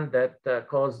the one that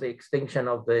caused the extinction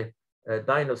of the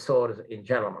dinosaurs in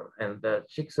general. And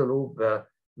Chicxulub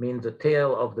means the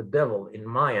tail of the devil in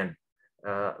Mayan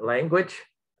language.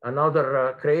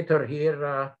 Another crater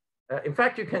here. In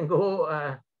fact, you can go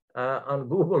on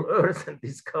Google Earth and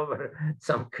discover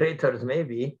some craters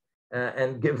maybe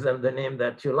and give them the name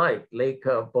that you like, Lake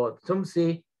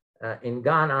Botsumsi in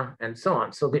Ghana and so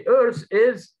on. So the Earth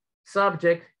is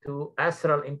subject to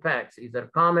astral impacts, either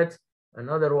comets,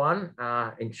 another one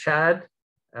in Chad.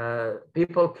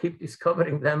 People keep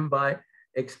discovering them by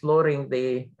exploring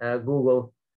the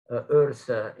Google Earth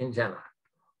in general.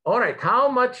 All right, how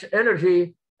much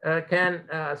energy can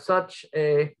such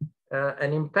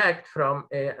an impact from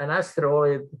an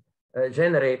asteroid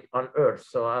generate on Earth?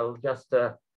 So I'll just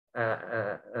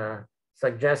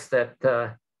suggest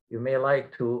that you may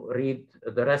like to read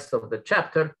the rest of the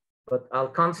chapter, but I'll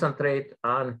concentrate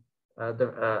on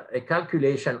a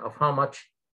calculation of how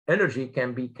much energy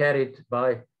can be carried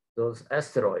by those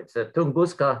asteroids. The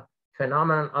Tunguska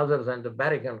phenomenon, other than the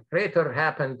Barrigan crater,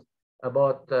 happened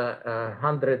about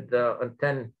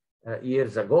 110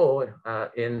 years ago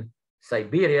in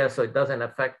Siberia, so it doesn't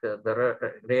affect the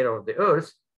rate of the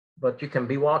Earth, but you can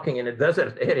be walking in a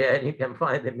desert area and you can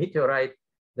find a meteorite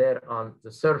there on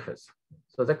the surface.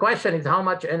 So the question is, how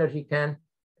much energy can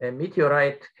a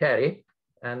meteorite carry?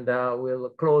 And we'll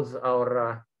close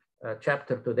our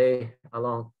chapter today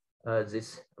along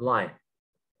this line.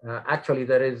 Actually,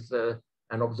 there is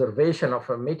an observation of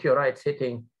a meteorite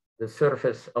hitting the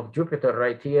surface of Jupiter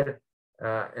right here.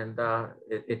 And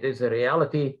it is a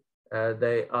reality.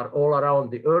 They are all around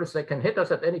the Earth. They can hit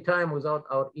us at any time without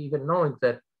our even knowing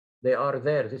that they are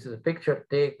there. This is a picture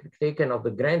taken of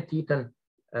the Grand Teton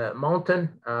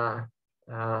mountain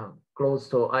close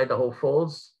to Idaho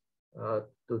Falls.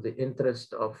 To the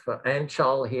interest of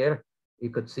Anshal here, you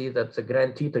could see that's a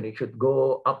Grand Teton. You should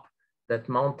go up that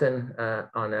mountain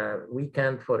on a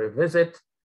weekend for a visit.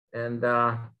 And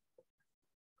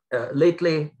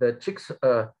lately, the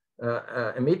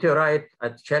a meteorite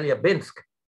at Chelyabinsk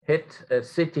hit a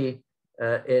city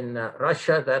in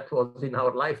Russia. That was in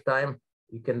our lifetime.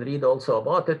 You can read also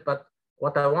about it. But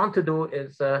what I want to do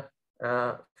is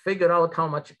figure out how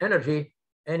much energy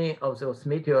any of those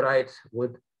meteorites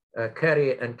would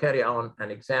carry and carry on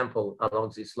an example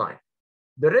along this line.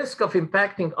 The risk of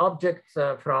impacting objects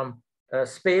from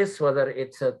space, whether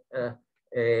it's a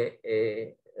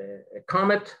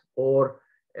comet or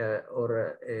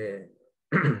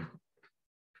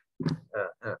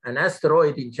an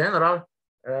asteroid in general,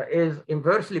 is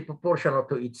inversely proportional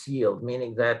to its yield,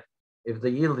 meaning that if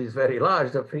the yield is very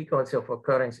large, the frequency of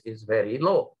occurrence is very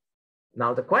low.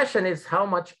 Now, the question is how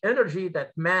much energy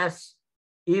that mass,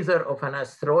 either of an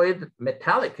asteroid,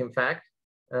 metallic in fact,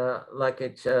 like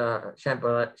it's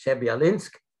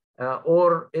Chelyabinsk,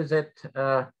 or is it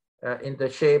in the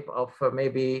shape of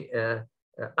maybe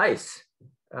ice?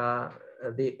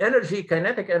 The energy,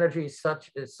 kinetic energy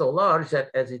is so large that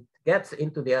as it gets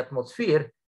into the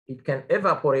atmosphere, it can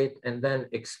evaporate and then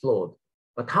explode.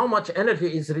 But how much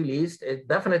energy is released is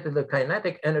definitely the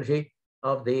kinetic energy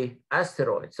of the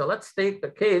asteroid. So let's take the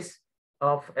case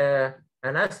of an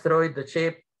asteroid, the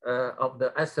shape of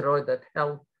the asteroid that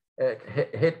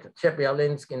hit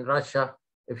Chelyabinsk in Russia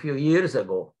a few years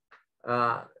ago.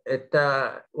 It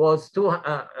was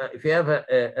if you have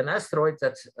an asteroid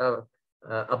that's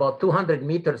about 200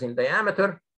 meters in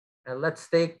diameter, and let's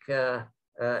take,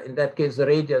 in that case, the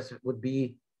radius would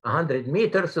be 100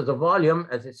 meters, so the volume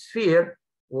as a sphere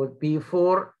would be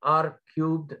 4 r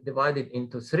cubed divided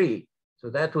into 3. So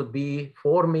that would be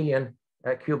 4 million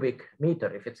cubic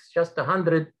meter. If it's just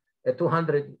 100 a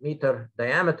 200-meter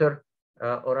diameter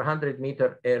or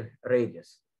 100-meter air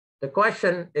radius. The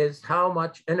question is how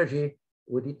much energy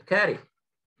would it carry?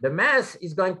 The mass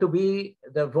is going to be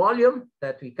the volume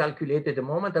that we calculated a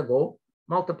moment ago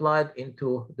multiplied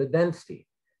into the density.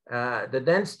 The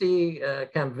density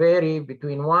can vary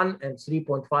between 1 and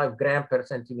 3.5 grams per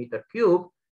centimeter cube.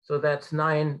 So that's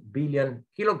 9 billion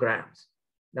kilograms.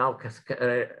 Now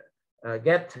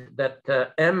get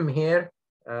that M here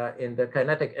in the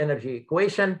kinetic energy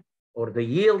equation, or the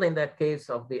yield in that case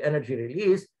of the energy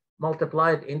release,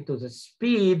 multiplied into the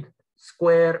speed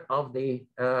square of the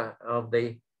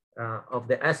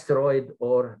asteroid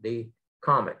or the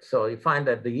comet. So you find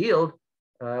that the yield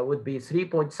would be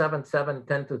 3.77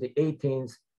 10 to the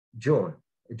 18th joules.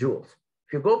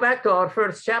 If you go back to our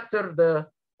first chapter, the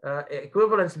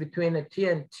equivalence between a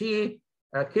TNT,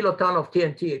 a kiloton of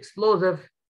TNT explosive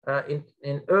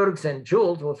in ergs and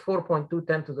joules was 4.2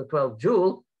 10 to the 12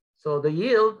 joule. So the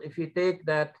yield, if you take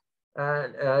that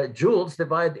joules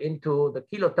divide into the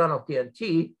kiloton of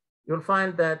TNT, you'll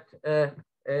find that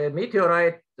a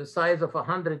meteorite the size of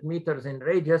 100 meters in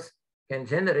radius can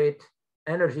generate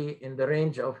energy in the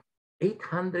range of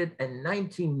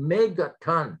 890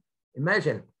 megaton.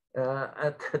 Imagine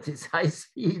at these high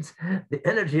speeds, the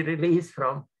energy released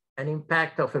from an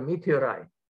impact of a meteorite.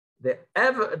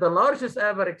 The largest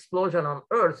ever explosion on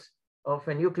Earth of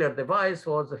a nuclear device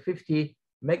was a 50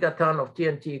 megaton of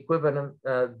TNT equivalent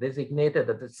designated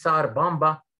as the Tsar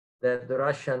Bomba that the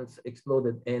Russians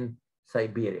exploded in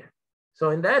Siberia.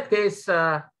 So in that case,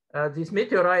 these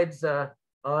meteorites are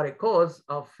a cause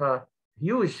of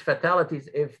huge fatalities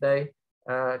if they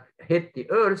hit the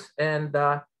Earth, and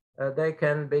they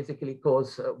can basically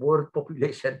cause world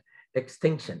population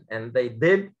extinction. And they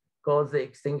did cause the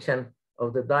extinction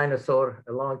of the dinosaur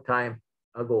a long time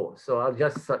ago. So I'll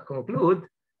just conclude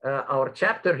our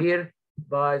chapter here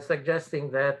by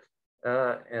suggesting that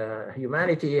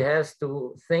humanity has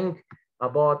to think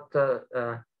about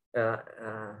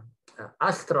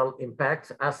astral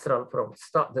impacts, astral from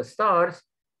the stars,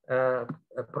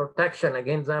 protection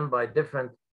against them by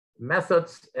different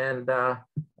methods, and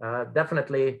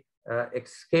definitely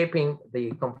escaping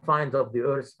the confines of the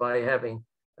Earth by having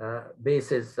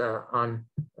bases on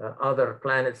other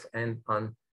planets and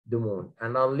on the moon.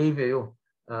 And I'll leave you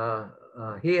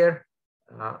here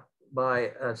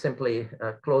by simply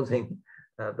closing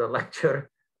the lecture.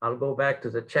 I'll go back to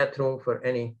the chat room for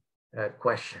any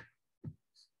question.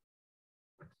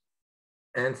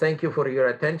 And thank you for your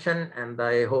attention. And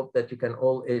I hope that you can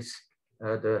all ace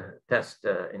the test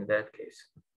in that case.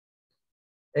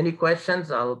 Any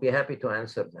questions? I'll be happy to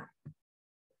answer them.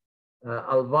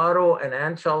 Alvaro and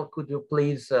Anshal, could you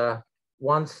please,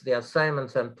 once the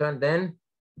assignments are turned in,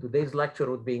 today's lecture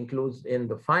would be included in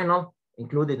the final.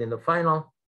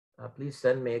 Please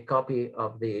send me a copy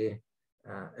of the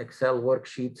Excel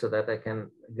worksheet so that I can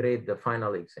grade the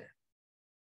final exam.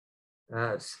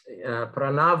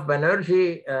 Pranav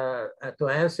Banerjee, to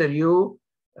answer you,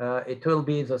 it will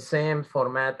be the same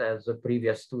format as the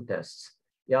previous two tests.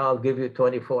 Yeah, I'll give you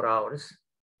 24 hours.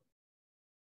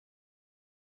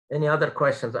 Any other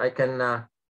questions? I can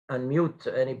unmute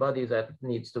anybody that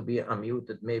needs to be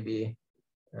unmuted. Maybe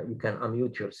you can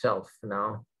unmute yourself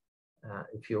now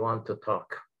if you want to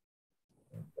talk.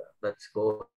 Let's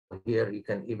go here. You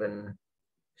can even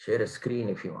share a screen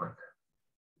if you want.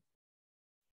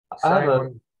 I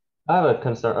have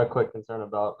a quick concern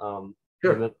about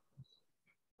sure.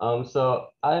 So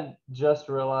I just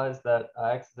realized that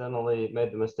I accidentally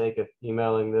made the mistake of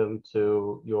emailing them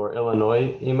to your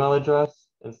Illinois email address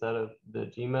instead of the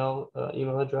Gmail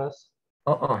email address.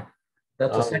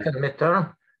 That's a second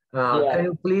midterm. Yeah. Can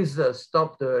you please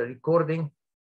stop the recording?